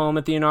read a poem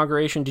at the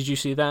inauguration. Did you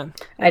see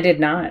that? I did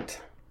not.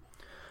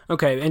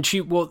 Okay, and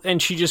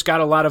she just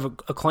got a lot of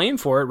acclaim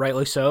for it,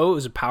 rightly so. It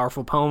was a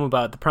powerful poem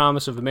about the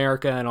promise of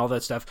America and all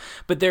that stuff.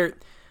 But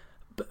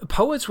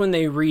poets, when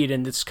they read,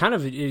 and it's kind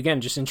of, again,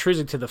 just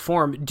intrinsic to the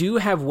form, do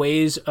have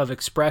ways of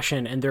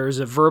expression, and there is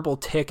a verbal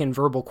tick and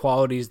verbal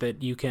qualities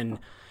that you can,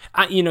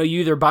 you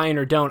either buy in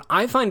or don't.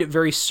 I find it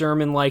very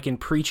sermon-like and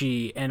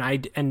preachy,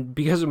 and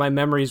because of my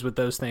memories with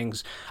those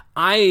things,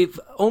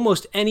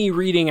 almost any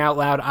reading out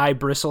loud I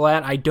bristle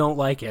at. I don't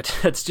like it.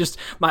 That's just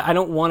I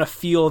don't want to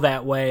feel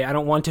that way. I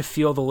don't want to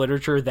feel the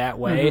literature that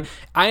way.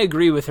 I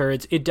agree with her.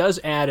 It does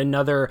add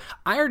another.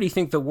 I already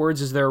think the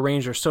words as they're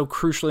arranged are so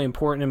crucially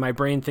important, and my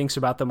brain thinks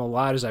about them a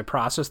lot as I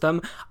process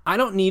them. I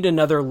don't need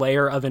another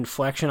layer of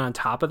inflection on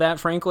top of that,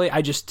 frankly.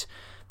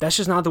 that's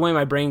just not the way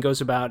my brain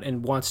goes about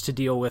and wants to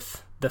deal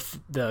with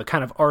the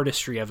kind of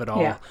artistry of it all.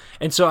 Yeah.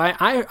 And so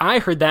I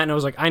heard that and I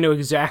was like, I know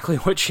exactly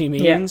what she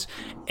means.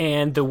 Yeah.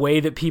 And the way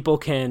that people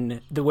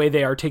the way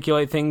they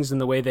articulate things and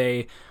the way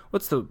they,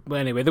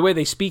 the way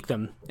they speak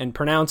them and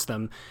pronounce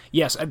them.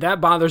 Yes, that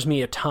bothers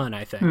me a ton,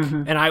 I think.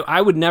 Mm-hmm. And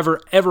I would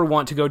never, ever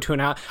want to go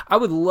to I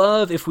would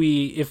love if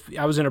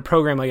I was in a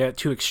program like that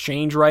to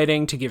exchange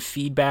writing, to give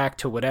feedback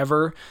to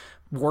whatever,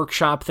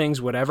 workshop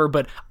things, whatever,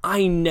 but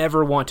I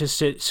never want to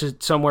sit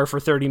somewhere for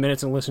 30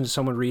 minutes and listen to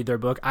someone read their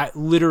book. I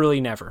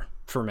literally never,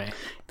 for me.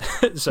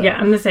 So. Yeah,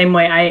 I'm the same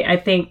way. I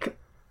think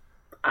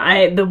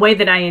the way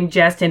that I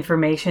ingest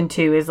information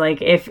too is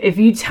like, if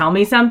you tell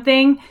me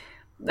something,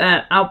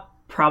 I'll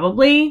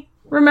probably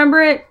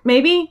remember it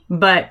maybe,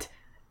 but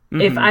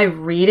if I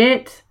read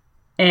it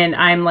and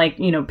I'm like,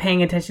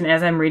 paying attention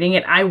as I'm reading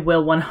it, I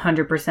will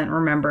 100%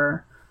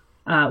 remember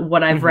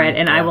what I've read,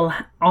 and I will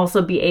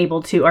also be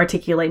able to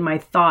articulate my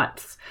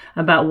thoughts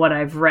about what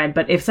I've read.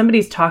 But if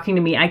somebody's talking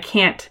to me, I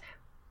can't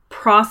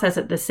process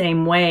it the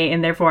same way,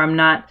 and therefore I'm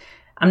not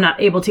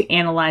able to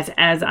analyze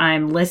as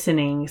I'm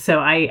listening.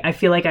 So I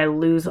feel like I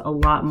lose a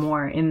lot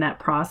more in that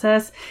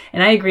process.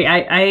 And I agree.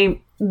 I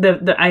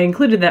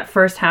included that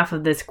first half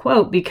of this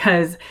quote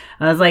because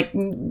I was like,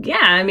 yeah,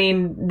 I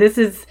mean,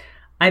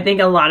 I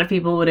think a lot of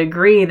people would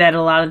agree that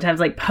a lot of times,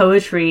 like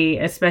poetry,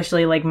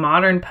 especially like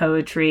modern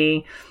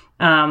poetry,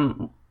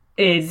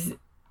 is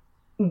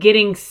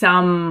getting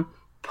some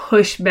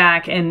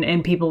pushback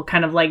and people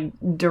kind of like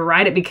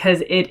deride it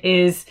because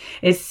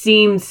it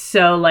seems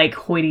so like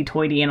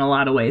hoity-toity in a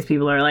lot of ways.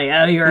 People are like,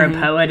 oh, you're a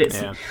poet.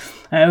 It's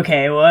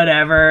okay,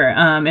 whatever.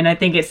 And I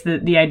think it's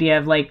the idea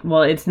of like,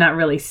 well, it's not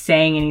really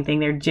saying anything.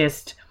 They're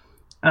just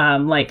I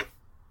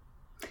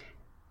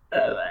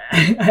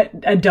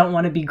don't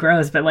want to be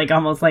gross, but like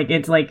almost like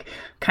it's like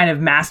kind of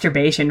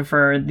masturbation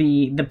for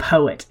the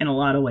poet in a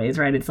lot of ways,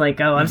 right? It's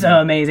like, oh, I'm so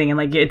amazing, and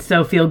like it's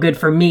so feel good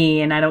for me,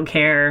 and I don't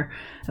care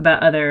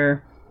about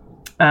other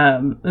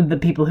the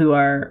people who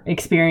are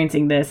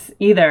experiencing this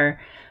either.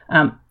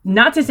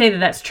 Not to say that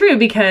that's true,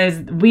 because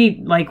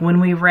we like when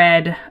we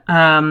read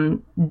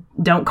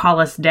 "Don't Call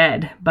Us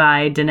Dead"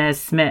 by Danez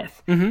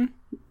Smith,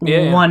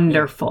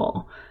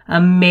 wonderful. Yeah.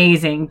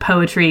 Amazing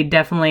poetry,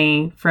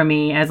 definitely for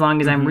me, as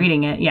long as I'm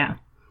reading it. Yeah,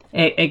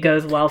 it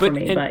goes well for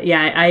me. But yeah,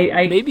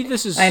 I maybe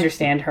this is, I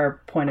understand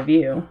her point of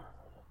view.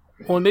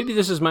 Well, maybe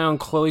this is my own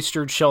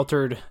cloistered,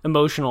 sheltered,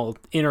 emotional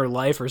inner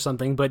life or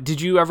something, but did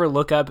you ever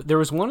look up, there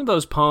was one of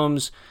those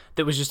poems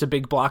that was just a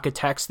big block of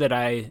text that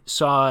I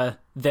saw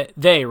that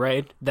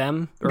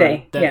them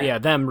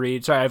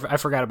read. Sorry, I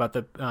forgot about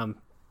the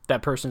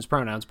that person's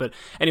pronouns, but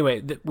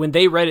anyway, when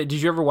they read it, did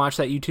you ever watch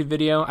that YouTube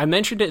video? I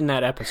mentioned it in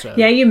that episode.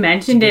 Yeah, you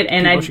mentioned it,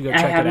 and I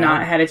have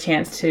not had a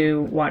chance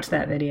to watch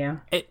that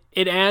video.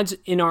 It adds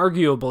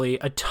inarguably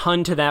a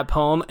ton to that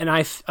poem, and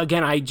I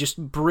just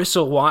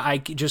bristle. I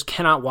just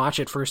cannot watch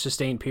it for a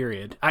sustained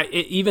period.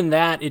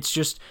 It's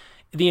just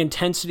the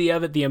intensity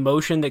of it, the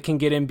emotion that can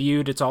get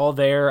imbued. It's all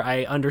there.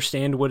 I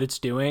understand what it's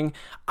doing.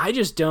 I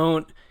just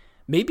don't.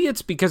 Maybe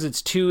it's because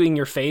it's too in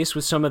your face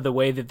with some of the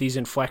way that these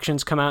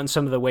inflections come out and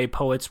some of the way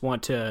poets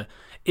want to.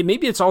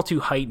 Maybe it's all too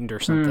heightened or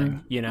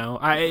something,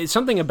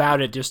 something about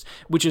it just,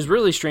 which is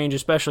really strange,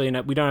 especially,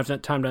 and we don't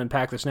have time to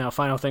unpack this now.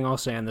 Final thing I'll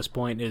say on this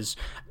point is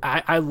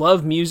I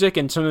love music,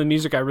 and some of the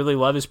music I really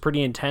love is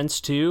pretty intense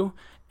too.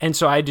 And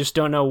so I just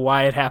don't know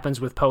why it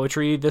happens with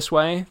poetry this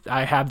way.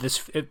 I have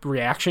this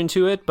reaction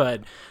to it,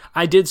 but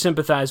I did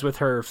sympathize with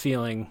her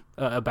feeling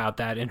about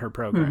that in her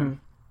program. Mm-hmm.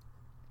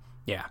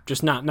 Yeah,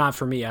 just not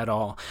for me at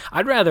all.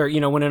 I'd rather,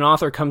 when an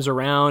author comes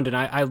around and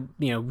I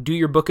do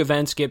your book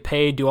events, get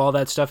paid, do all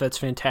that stuff, that's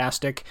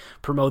fantastic,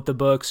 promote the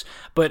books.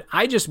 But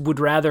I just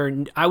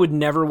I would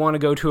never want to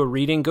go to a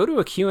reading, go to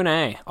a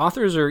Q&A.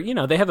 Authors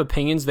are, they have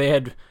opinions, they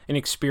had an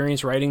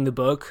experience writing the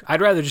book. I'd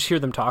rather just hear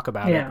them talk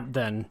about it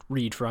than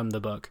read from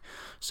the book.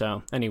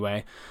 So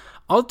anyway,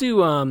 I'll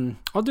do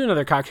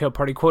another cocktail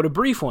party quote, a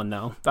brief one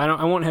though.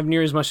 I won't have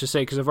near as much to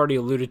say because I've already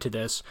alluded to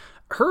this.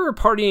 Her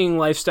partying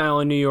lifestyle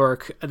in New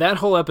York, that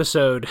whole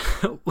episode,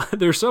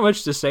 there's so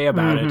much to say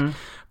about it.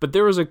 But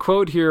there was a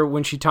quote here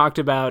when she talked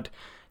about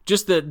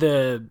just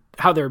the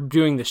how they're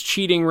doing this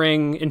cheating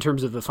ring in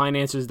terms of the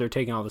finances. They're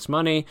taking all this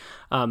money.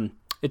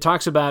 It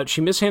talks about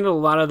she mishandled a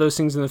lot of those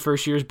things in the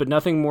first years, but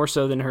nothing more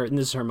so than her, and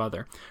this is her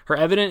mother, her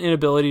evident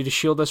inability to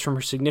shield us from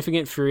her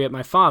significant fury at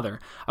my father.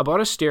 I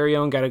bought a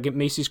stereo and got a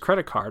Macy's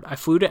credit card. I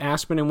flew to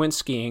Aspen and went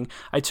skiing.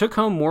 I took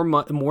home more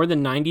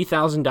than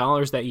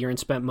 $90,000 that year and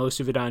spent most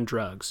of it on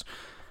drugs.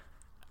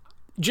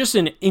 Just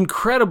an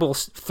incredible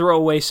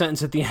throwaway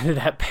sentence at the end of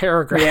that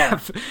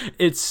paragraph.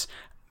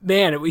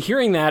 Yeah.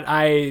 Hearing that,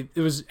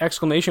 it was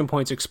exclamation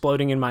points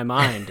exploding in my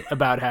mind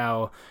about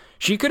how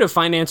she could have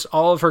financed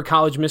all of her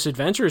college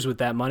misadventures with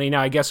that money.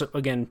 Now, I guess,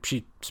 again,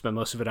 she spent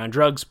most of it on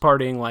drugs,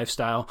 partying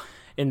lifestyle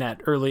in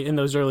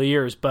those early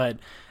years. But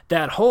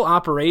that whole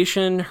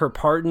operation, her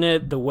part in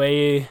it, the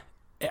way...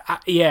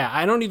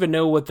 I don't even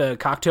know what the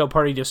cocktail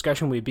party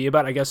discussion would be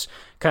about. I guess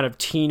kind of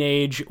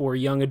teenage or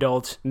young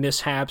adult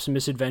mishaps,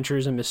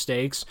 misadventures, and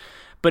mistakes.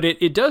 But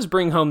it does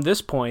bring home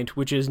this point,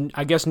 which is,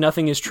 I guess,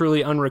 nothing is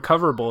truly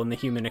unrecoverable in the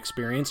human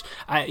experience.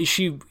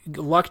 She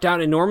lucked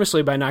out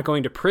enormously by not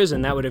going to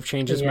prison. That would have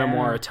changed his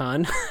memoir a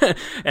ton.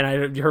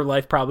 And her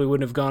life probably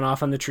wouldn't have gone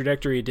off on the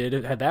trajectory it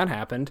did had that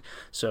happened.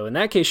 So in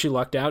that case, she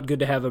lucked out. Good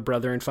to have a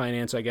brother in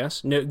finance, I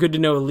guess. Good to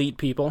know elite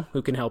people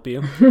who can help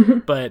you.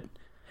 But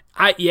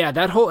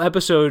that whole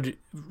episode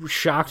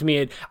shocked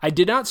me. I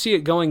did not see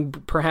it going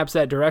perhaps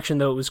that direction,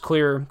 though it was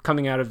clear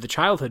coming out of the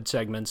childhood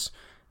segments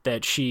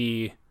that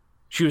she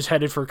was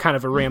headed for kind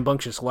of a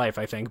rambunctious life,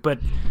 I think. But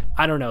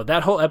I don't know.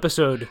 That whole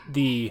episode,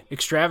 the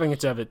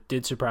extravagance of it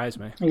did surprise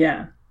me.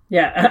 Yeah.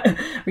 Yeah.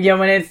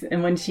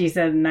 When she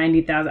said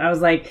 90,000, I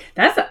was like,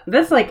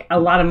 that's like a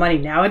lot of money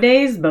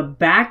nowadays, but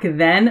back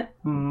then,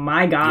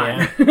 my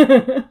God.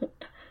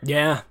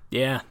 Yeah.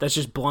 Yeah. That's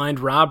just blind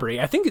robbery.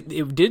 I think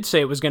it did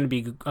say it was going to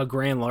be a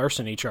grand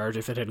larceny charge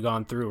if it had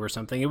gone through or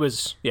something. It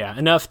was,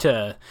 enough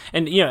to,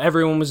 and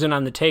everyone was in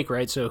on the take,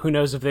 right? So who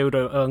knows if they would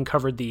have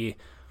uncovered the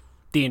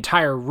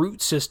entire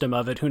root system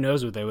of it. Who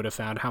knows what they would have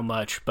found, how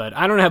much. But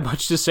I don't have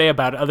much to say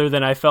about it other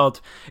than I felt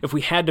if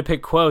we had to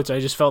pick quotes, I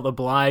just felt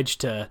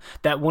obliged to,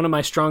 that one of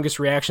my strongest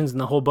reactions in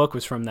the whole book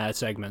was from that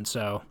segment.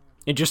 So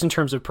just in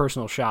terms of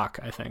personal shock,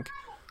 I think.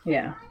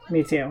 Yeah,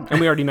 me too. And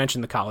we already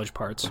mentioned the college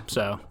parts.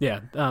 So,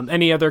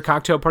 any other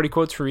cocktail party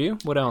quotes for you?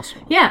 What else?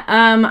 Yeah,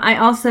 I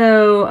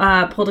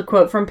also pulled a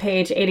quote from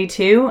page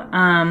 82.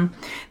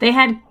 They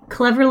had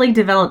cleverly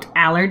developed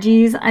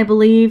allergies, I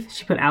believe.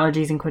 She put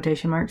allergies in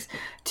quotation marks,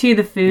 to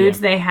the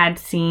foods they had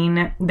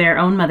seen their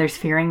own mothers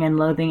fearing and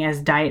loathing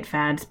as diet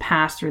fads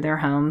pass through their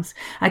homes.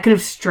 I could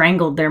have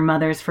strangled their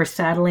mothers for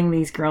saddling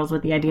these girls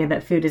with the idea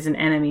that food is an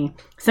enemy.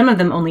 Some of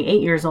them only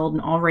 8 years old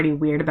and already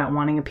weird about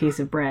wanting a piece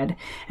of bread.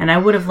 And I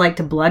would have liked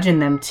to bludgeon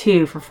them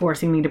too for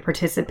forcing me to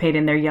participate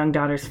in their young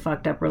daughter's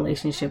fucked up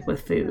relationship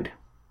with food.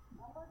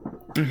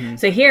 Mm-hmm.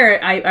 So here,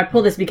 I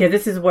pull this because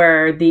this is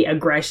where the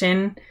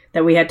aggression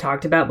that we had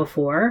talked about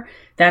before,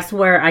 that's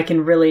where I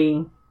can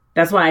really,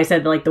 that's why I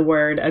said like the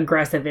word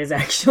aggressive is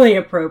actually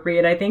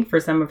appropriate, I think,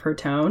 for some of her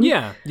tone.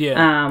 Yeah,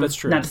 that's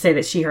true. Not to say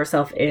that she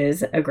herself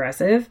is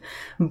aggressive,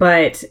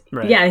 but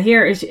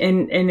here,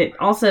 and it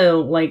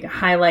also like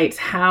highlights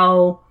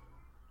how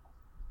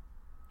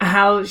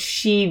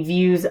she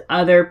views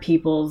other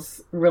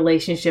people's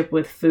relationship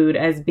with food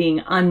as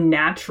being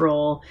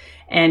unnatural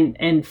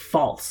and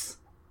false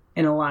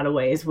in a lot of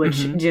ways, which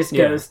just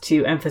goes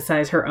to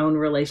emphasize her own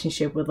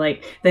relationship with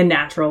like the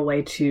natural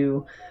way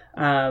to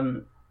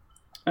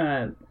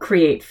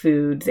create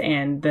foods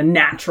and the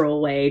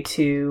natural way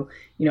to,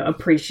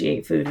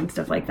 appreciate food and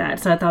stuff like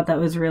that. So I thought that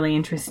was really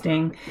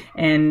interesting.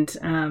 And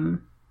and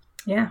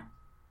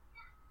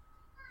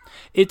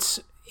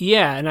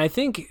I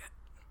think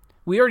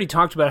we already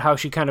talked about how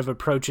she kind of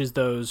approaches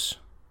those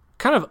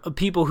kind of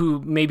people who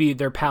maybe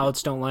their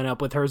palates don't line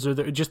up with hers,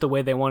 or just the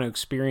way they want to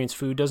experience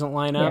food doesn't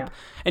line up.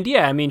 And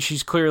I mean,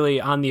 she's clearly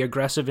on the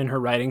aggressive in her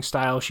writing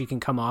style. She can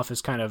come off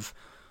as kind of,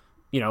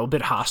 a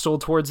bit hostile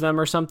towards them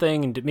or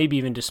something, and maybe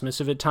even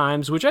dismissive at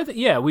times, which I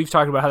think, we've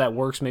talked about how that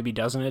works, maybe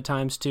doesn't at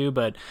times too,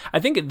 but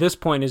I think at this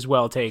point is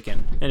well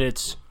taken. And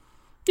it's,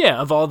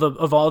 of all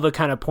the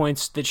kind of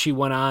points that she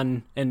went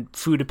on and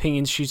food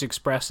opinions she's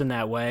expressed in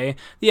that way,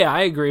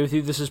 I agree with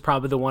you. This is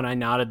probably the one I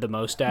nodded the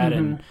most at,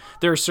 and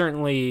there are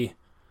certainly,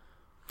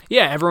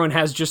 everyone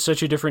has just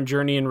such a different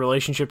journey in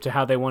relationship to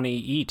how they want to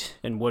eat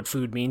and what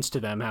food means to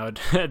them, how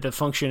the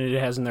function it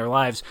has in their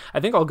lives. I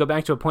think I'll go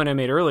back to a point I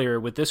made earlier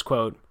with this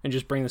quote and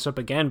just bring this up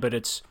again, but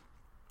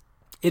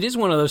it is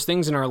one of those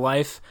things in our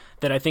life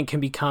that I think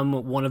can become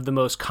one of the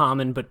most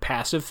common but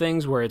passive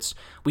things, where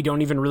we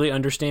don't even really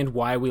understand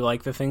why we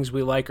like the things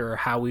we like or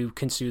how we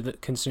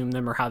consume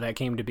them or how that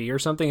came to be or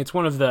something. It's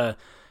one of the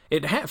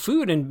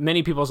food in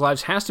many people's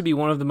lives has to be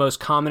one of the most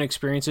common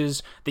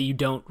experiences that you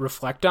don't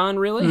reflect on,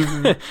 really.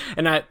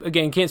 And I,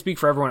 again, can't speak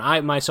for everyone.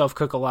 I myself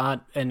cook a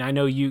lot, and I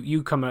know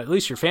you come, at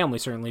least your family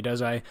certainly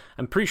does. I'm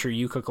pretty sure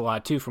you cook a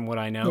lot too, from what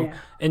I know. Yeah.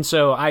 And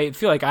so I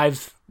feel like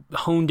I've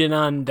honed in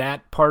on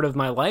that part of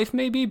my life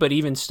maybe, but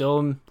even still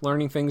I'm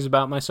learning things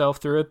about myself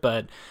through it.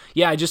 But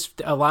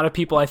a lot of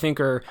people I think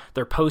they're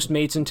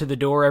Postmates into the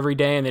door every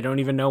day and they don't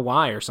even know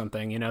why or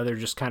something, they're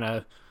just kind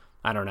of,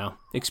 I don't know,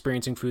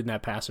 experiencing food in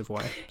that passive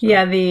way. So.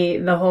 Yeah,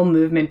 the whole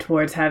movement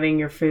towards having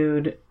your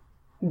food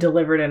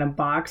delivered in a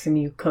box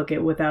and you cook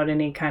it without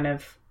any kind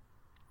of...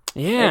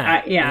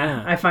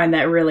 I find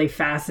that really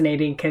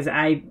fascinating because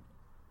I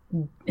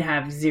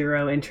have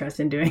zero interest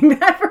in doing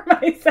that for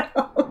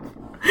myself.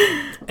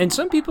 And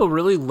some people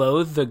really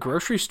loathe the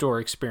grocery store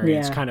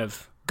experience, kind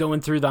of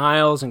going through the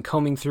aisles and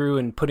combing through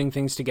and putting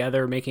things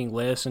together, making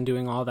lists and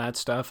doing all that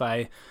stuff.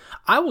 I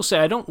will say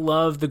I don't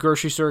love the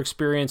grocery store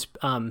experience,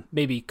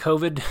 maybe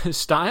COVID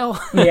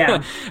style.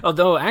 Yeah.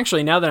 Although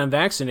actually now that I'm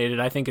vaccinated,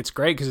 I think it's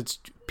great because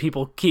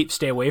people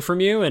stay away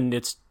from you and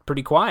it's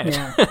pretty quiet.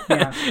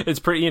 Yeah. It's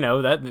pretty,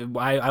 that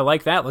I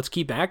like that. Let's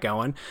keep that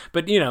going.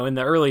 But, in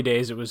the early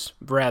days, it was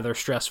rather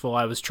stressful.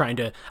 I was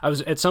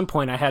at some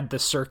point, I had the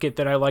circuit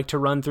that I like to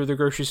run through the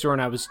grocery store,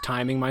 and I was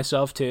timing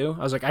myself too.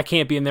 I was like, I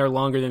can't be in there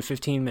longer than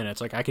 15 minutes.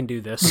 Like, I can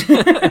do this.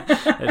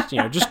 It's,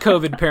 just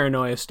COVID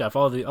paranoia stuff,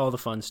 all the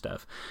fun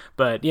stuff.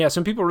 But yeah,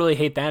 some people really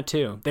hate that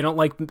too. They don't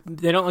like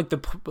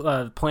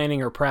the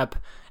planning or prep.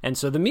 And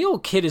so the meal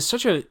kit is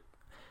such a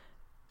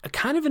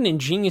kind of an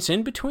ingenious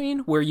in-between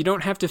where you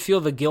don't have to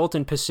feel the guilt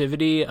and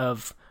passivity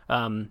of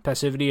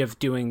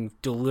doing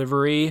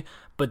delivery,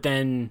 but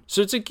then,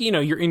 so it's like,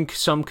 you're in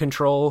some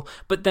control,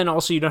 but then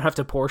also you don't have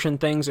to portion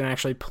things and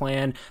actually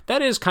plan.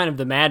 That is kind of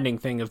the maddening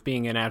thing of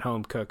being an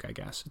at-home cook, I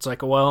guess. It's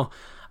like, well,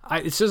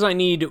 it says I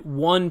need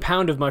 1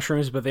 pound of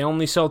mushrooms, but they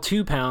only sell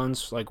 2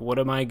 pounds. Like, what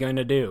am I going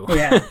to do?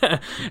 Yeah.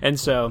 And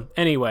so,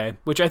 anyway,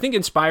 which I think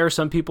inspires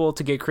some people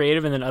to get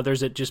creative, and then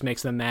others it just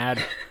makes them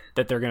mad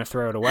that they're going to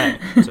throw it away.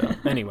 So,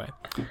 anyway,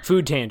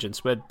 food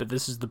tangents, but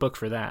this is the book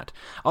for that.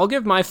 I'll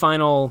give my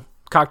final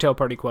cocktail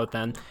party quote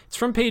then. It's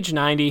from page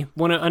 90.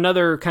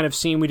 Another kind of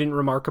scene we didn't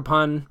remark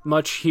upon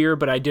much here,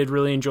 but I did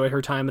really enjoy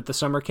her time at the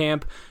summer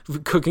camp,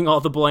 cooking all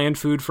the bland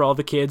food for all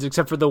the kids,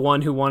 except for the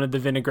one who wanted the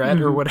vinaigrette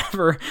or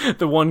whatever,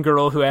 the one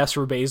girl who asked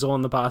for basil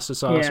in the pasta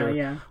sauce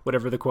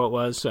whatever the quote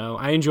was. So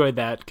I enjoyed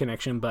that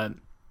connection, but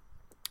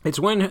it's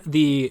when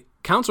the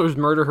counselors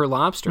murder her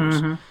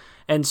lobsters.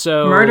 And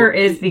so murder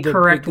is the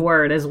correct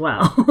word as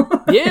well.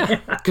 Yeah,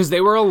 because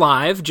they were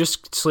alive,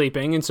 just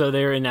sleeping, and so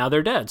now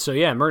they're dead. So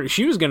yeah, murder.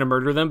 She was going to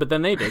murder them, but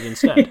then they did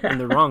instead in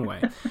the wrong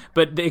way.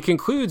 But it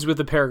concludes with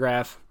the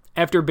paragraph.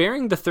 After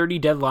burying the 30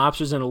 dead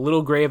lobsters in a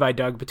little grave I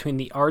dug between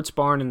the arts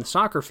barn and the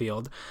soccer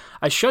field,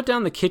 I shut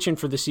down the kitchen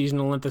for the season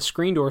and let the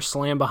screen door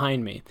slam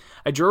behind me.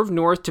 I drove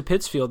north to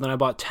Pittsfield and I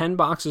bought 10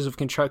 boxes of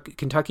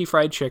Kentucky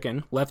Fried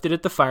Chicken, left it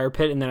at the fire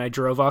pit, and then I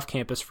drove off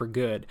campus for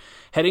good.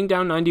 Heading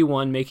down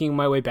 91, making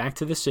my way back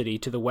to the city,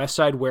 to the West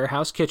Side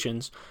Warehouse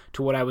Kitchens,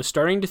 to what I was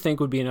starting to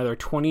think would be another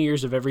 20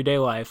 years of everyday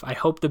life, I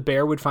hoped the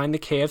bear would find the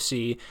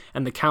KFC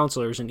and the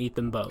counselors and eat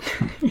them both.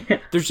 Yeah.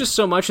 There's just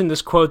so much in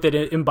this quote that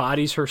it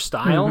embodies her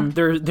style.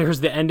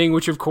 There's the ending,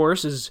 which of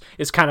course is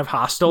kind of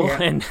hostile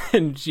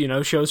and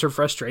shows her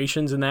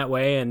frustrations in that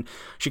way, and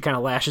she kind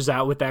of lashes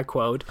out with that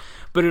quote.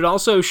 But it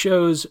also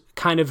shows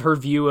kind of her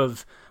view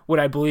of what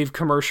I believe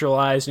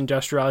commercialized,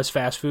 industrialized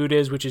fast food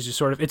is, which is just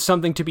sort of, it's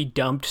something to be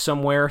dumped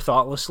somewhere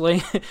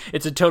thoughtlessly.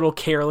 It's a total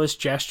careless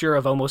gesture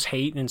of almost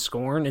hate and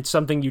scorn. It's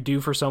something you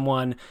do for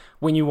someone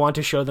when you want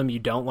to show them you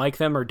don't like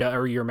them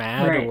or you're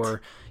mad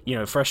or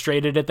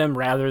frustrated at them,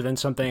 rather than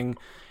something.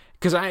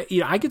 Because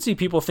I could see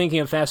people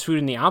thinking of fast food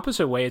in the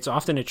opposite way. It's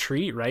often a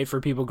treat, right,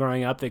 for people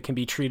growing up that can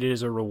be treated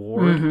as a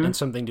reward and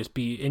something to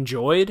be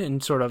enjoyed,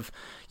 and sort of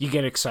you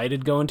get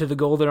excited going to the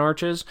Golden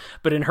Arches.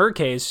 But in her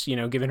case,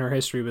 given her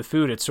history with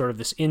food, it's sort of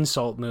this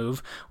insult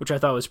move, which I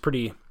thought was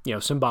pretty,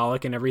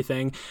 symbolic and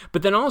everything.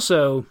 But then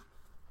also,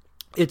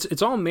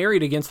 it's all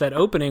married against that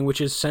opening, which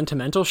is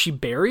sentimental. She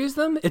buries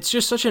them. It's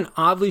just such an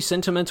oddly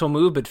sentimental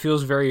move, but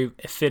feels very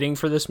fitting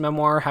for this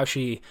memoir. How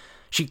she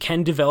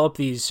can develop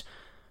these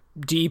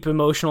deep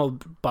emotional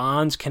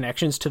bonds,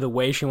 connections to the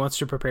way she wants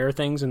to prepare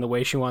things and the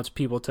way she wants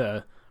people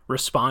to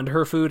respond to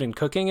her food and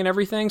cooking and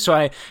everything. So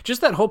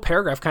that whole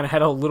paragraph kind of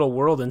had a little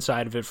world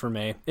inside of it for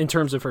me in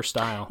terms of her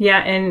style. Yeah,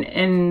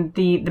 and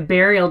the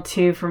burial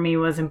too for me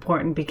was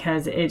important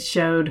because it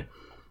showed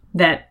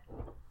that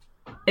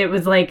it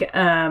was like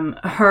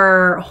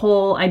her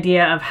whole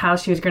idea of how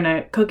she was going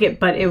to cook it,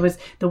 but it was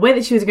the way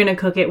that she was going to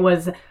cook it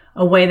was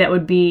a way that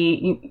would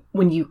be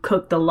when you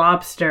cook the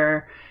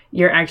lobster,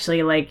 you're actually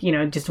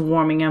just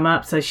warming him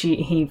up so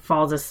he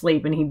falls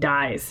asleep and he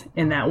dies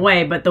in that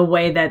way. But the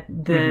way that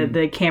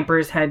the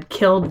campers had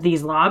killed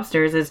these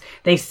lobsters is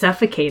they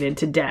suffocated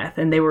to death,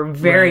 and they were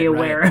very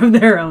aware of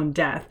their own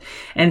death.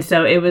 And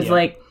so it was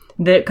like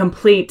the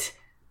complete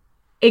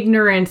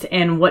ignorance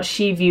and what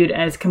she viewed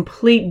as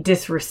complete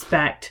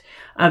disrespect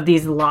of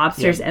these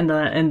lobsters and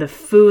the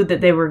food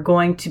that they were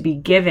going to be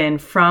given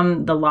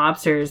from the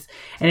lobsters.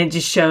 And it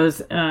just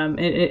shows,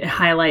 it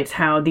highlights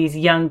how these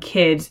young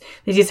kids,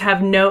 they just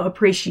have no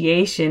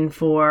appreciation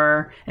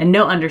for and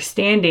no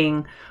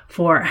understanding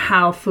for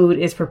how food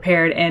is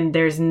prepared. And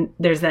there's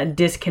that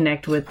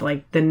disconnect with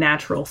the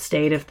natural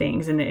state of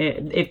things. And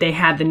if they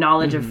had the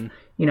knowledge of,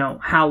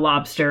 how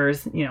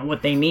lobsters,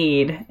 what they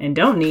need and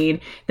don't need,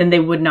 then they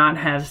would not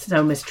have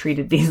so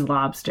mistreated these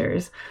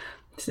lobsters.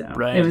 So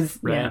it was,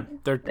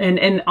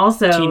 and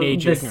also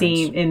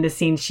the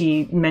scene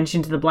she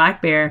mentioned the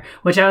black bear,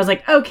 which I was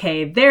like,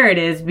 okay, there it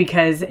is,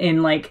 because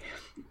in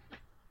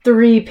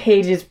 3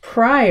 pages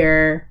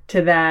prior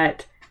to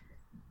that,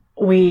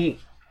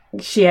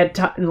 she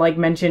had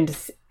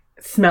mentioned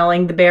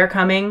smelling the bear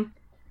coming.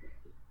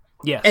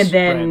 Yes. And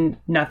then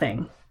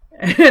nothing.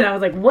 And I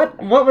was like, what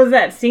was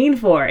that scene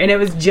for? And it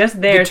was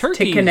just there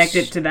to connect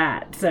it to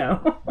that.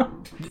 So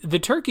the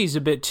turkeys a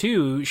bit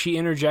too. She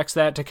interjects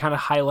that to kind of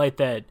highlight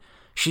that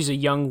she's a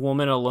young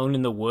woman alone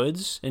in the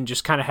woods and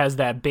just kind of has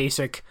that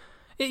basic,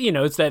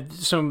 it's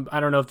that I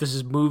don't know if this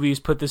is movies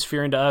put this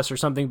fear into us or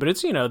something, but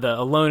it's, the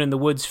alone in the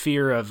woods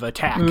fear of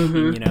attack.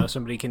 Mm-hmm.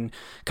 Somebody can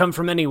come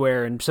from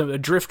anywhere, and a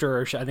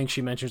drifter, I think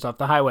she mentions, off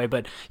the highway.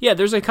 But yeah,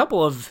 there's a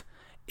couple of,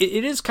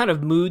 it is kind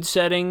of mood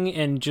setting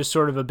and just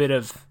sort of a bit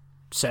of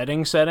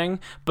setting.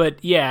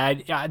 But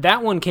yeah,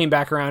 that one came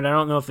back around. I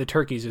don't know if the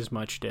turkeys as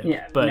much did.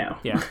 Yeah, but no.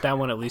 Yeah, that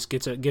one at least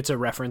gets a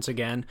reference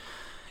again.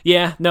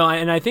 Yeah, no,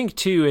 and I think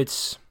too,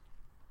 it's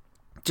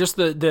just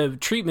the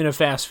treatment of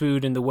fast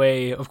food and the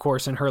way, of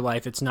course, in her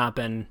life, it's not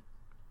been,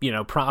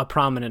 a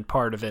prominent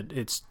part of it.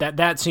 It's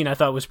that scene I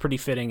thought was pretty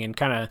fitting and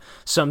kind of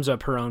sums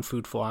up her own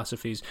food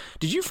philosophies.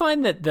 Did you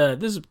find that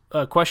this is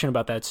a question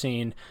about that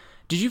scene?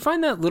 Did you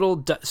find that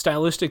little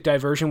stylistic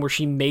diversion where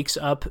she makes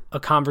up a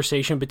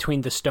conversation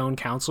between the stone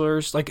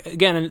counselors? Like,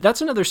 again,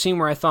 that's another scene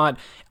where I thought,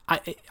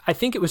 I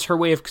think it was her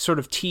way of sort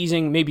of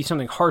teasing, maybe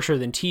something harsher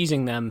than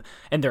teasing them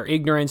and their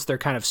ignorance, their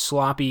kind of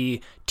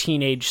sloppy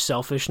teenage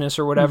selfishness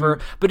or whatever.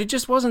 Mm-hmm. But it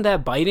just wasn't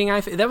that biting.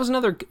 That was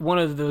another one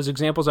of those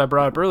examples I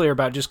brought up earlier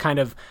about just kind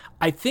of,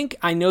 I think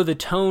I know the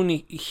tone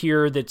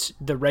here that's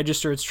the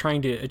register it's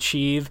trying to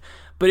achieve,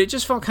 but it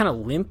just felt kind of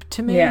limp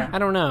to me. Yeah. I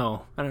don't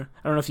know. I don't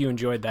know if you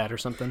enjoyed that or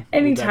something.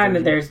 Anytime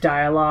that there's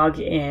dialogue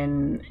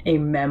in a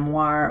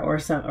memoir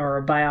or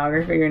a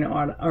biography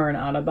or an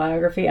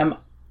autobiography, I'm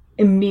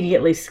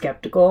immediately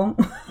skeptical.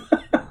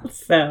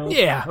 So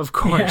yeah, of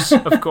course,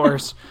 yeah. Of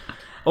course.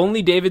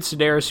 Only David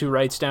Sedaris, who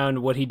writes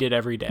down what he did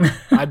every day.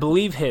 I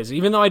believe his,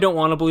 even though I don't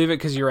want to believe it,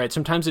 because you're right.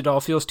 Sometimes it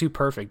all feels too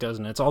perfect,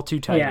 doesn't it? It's all too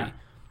tidy. Yeah.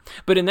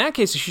 But in that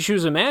case, she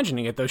was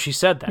imagining it, though. She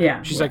said that.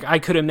 Yeah, She's like, I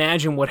could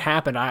imagine what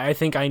happened. I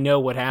think I know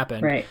what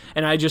happened. Right.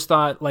 And I just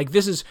thought, like,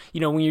 this is,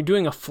 when you're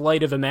doing a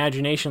flight of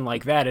imagination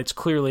like that, it's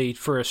clearly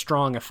for a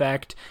strong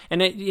effect. And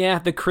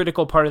the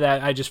critical part of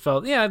that, I just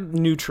felt,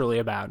 neutrally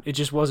about. It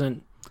just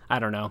wasn't, I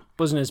don't know,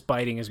 wasn't as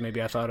biting as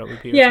maybe I thought it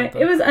would be. Yeah,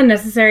 it was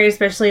unnecessary,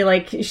 especially,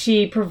 like,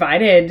 she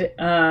provided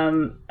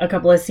a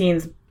couple of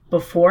scenes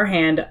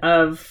beforehand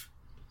of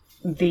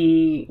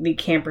the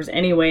campers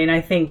anyway, and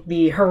I think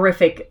the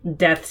horrific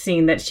death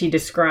scene that she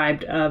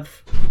described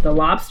of the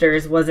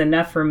lobsters was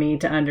enough for me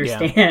to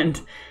understand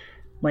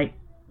like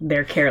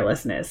their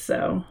carelessness.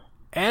 So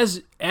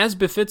as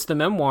befits the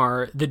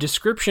memoir, the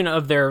description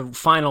of their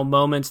final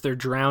moments, their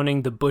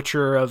drowning, the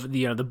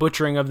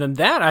butchering of them,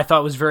 that I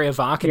thought was very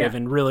evocative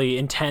and really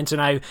intense.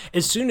 And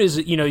as soon as,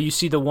 you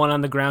see the one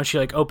on the ground, she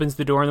like opens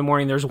the door in the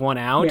morning, there's one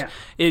out,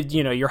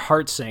 your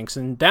heart sinks.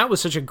 And that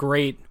was such a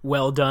great,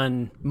 well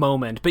done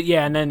moment. But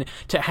yeah, and then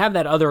to have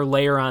that other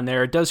layer on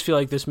there, it does feel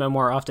like this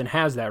memoir often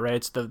has that, right?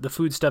 It's the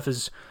food stuff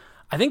is,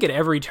 I think at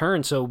every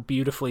turn, so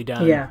beautifully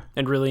done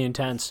and really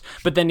intense.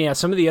 But then,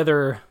 some of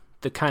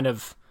the kind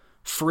of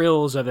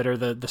frills of it, or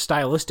the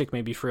stylistic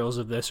maybe frills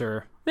of this,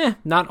 are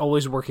not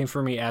always working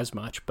for me as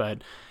much,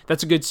 but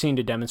that's a good scene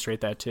to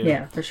demonstrate that too.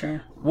 Yeah, for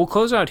sure. We'll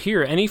close out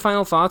here. Any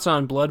final thoughts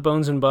on Blood,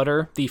 Bones, and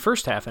Butter, the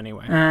first half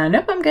anyway?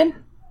 Nope, I'm good.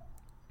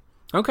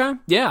 Okay.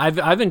 Yeah,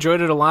 I've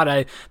enjoyed it a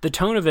lot. The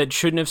tone of it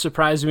shouldn't have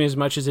surprised me as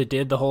much as it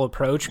did, the whole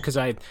approach, because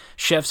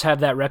chefs have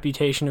that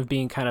reputation of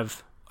being kind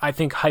of, I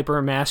think, hyper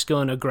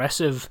masculine,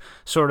 aggressive,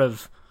 sort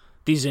of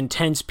these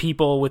intense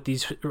people with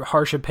these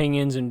harsh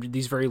opinions and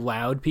these very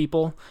loud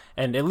people.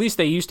 And at least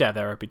they used to have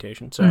that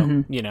reputation.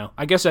 So,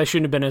 I guess I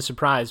shouldn't have been as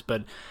surprised.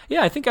 But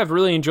yeah, I think I've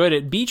really enjoyed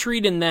it. Beach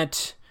read in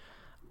that,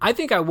 I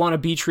think I want a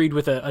beach read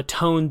with a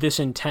tone this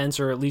intense,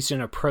 or at least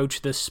an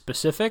approach this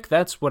specific.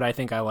 That's what I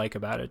think I like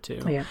about it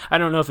too. Yeah. I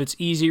don't know if it's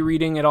easy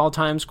reading at all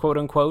times, quote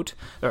unquote,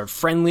 or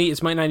friendly.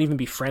 It might not even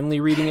be friendly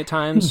reading at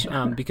times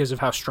because of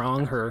how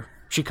strong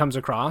she comes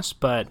across.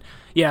 But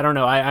yeah, I don't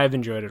know. I've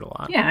enjoyed it a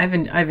lot. Yeah,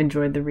 I've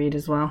enjoyed the read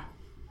as well.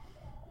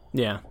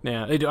 Yeah.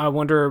 I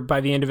wonder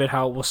by the end of it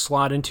how it will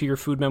slot into your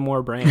food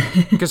memoir brain.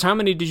 Because how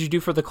many did you do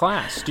for the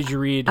class? Did you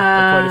read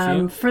quite a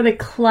few? For the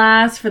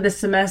class, for the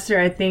semester,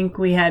 I think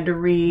we had to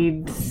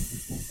read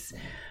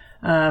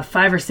 5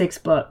 or 6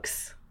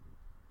 books.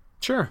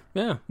 Sure.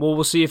 Yeah. Well,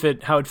 we'll see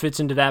how it fits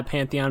into that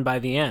pantheon by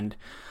the end.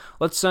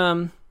 Let's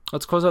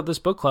close out this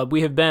book club.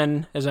 We have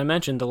been, as I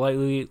mentioned, the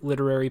Lightly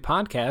Literary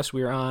Podcast.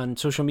 We are on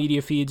social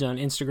media feeds on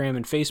Instagram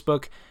and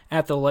Facebook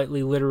at the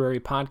Lightly Literary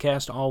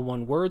Podcast, all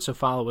one word, so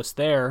follow us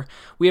there.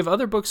 We have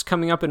other books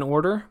coming up in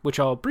order, which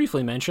I'll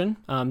briefly mention,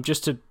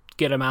 just to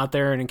get them out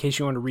there, and in case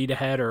you want to read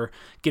ahead or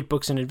get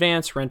books in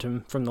advance, rent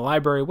them from the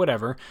library,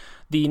 whatever.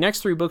 The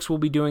next 3 books we'll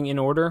be doing in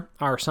order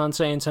are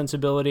Sansei and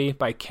Sensibility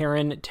by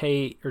Karen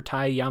Tai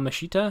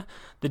Yamashita,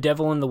 The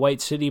Devil in the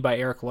White City by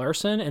Eric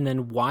Larson, and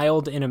then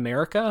Wild in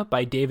America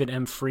by David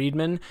M.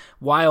 Friedman.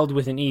 Wild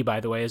with an E,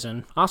 by the way, as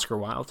in Oscar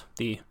Wilde,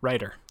 the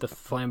writer, the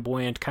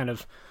flamboyant kind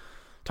of,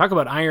 talk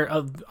about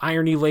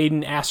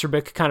irony-laden,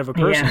 acerbic kind of a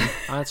person. Yeah.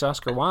 That's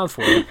Oscar Wilde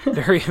for you.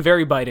 Very,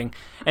 very biting.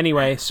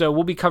 Anyway, so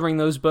we'll be covering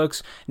those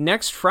books.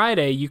 Next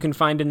Friday, you can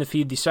find in the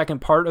feed the second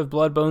part of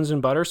Blood, Bones,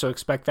 and Butter, so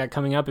expect that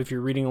coming up if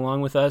you're reading along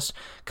with us.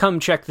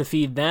 Come check the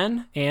feed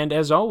then, and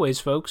as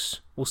always, folks,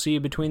 we'll see you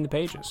between the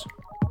pages.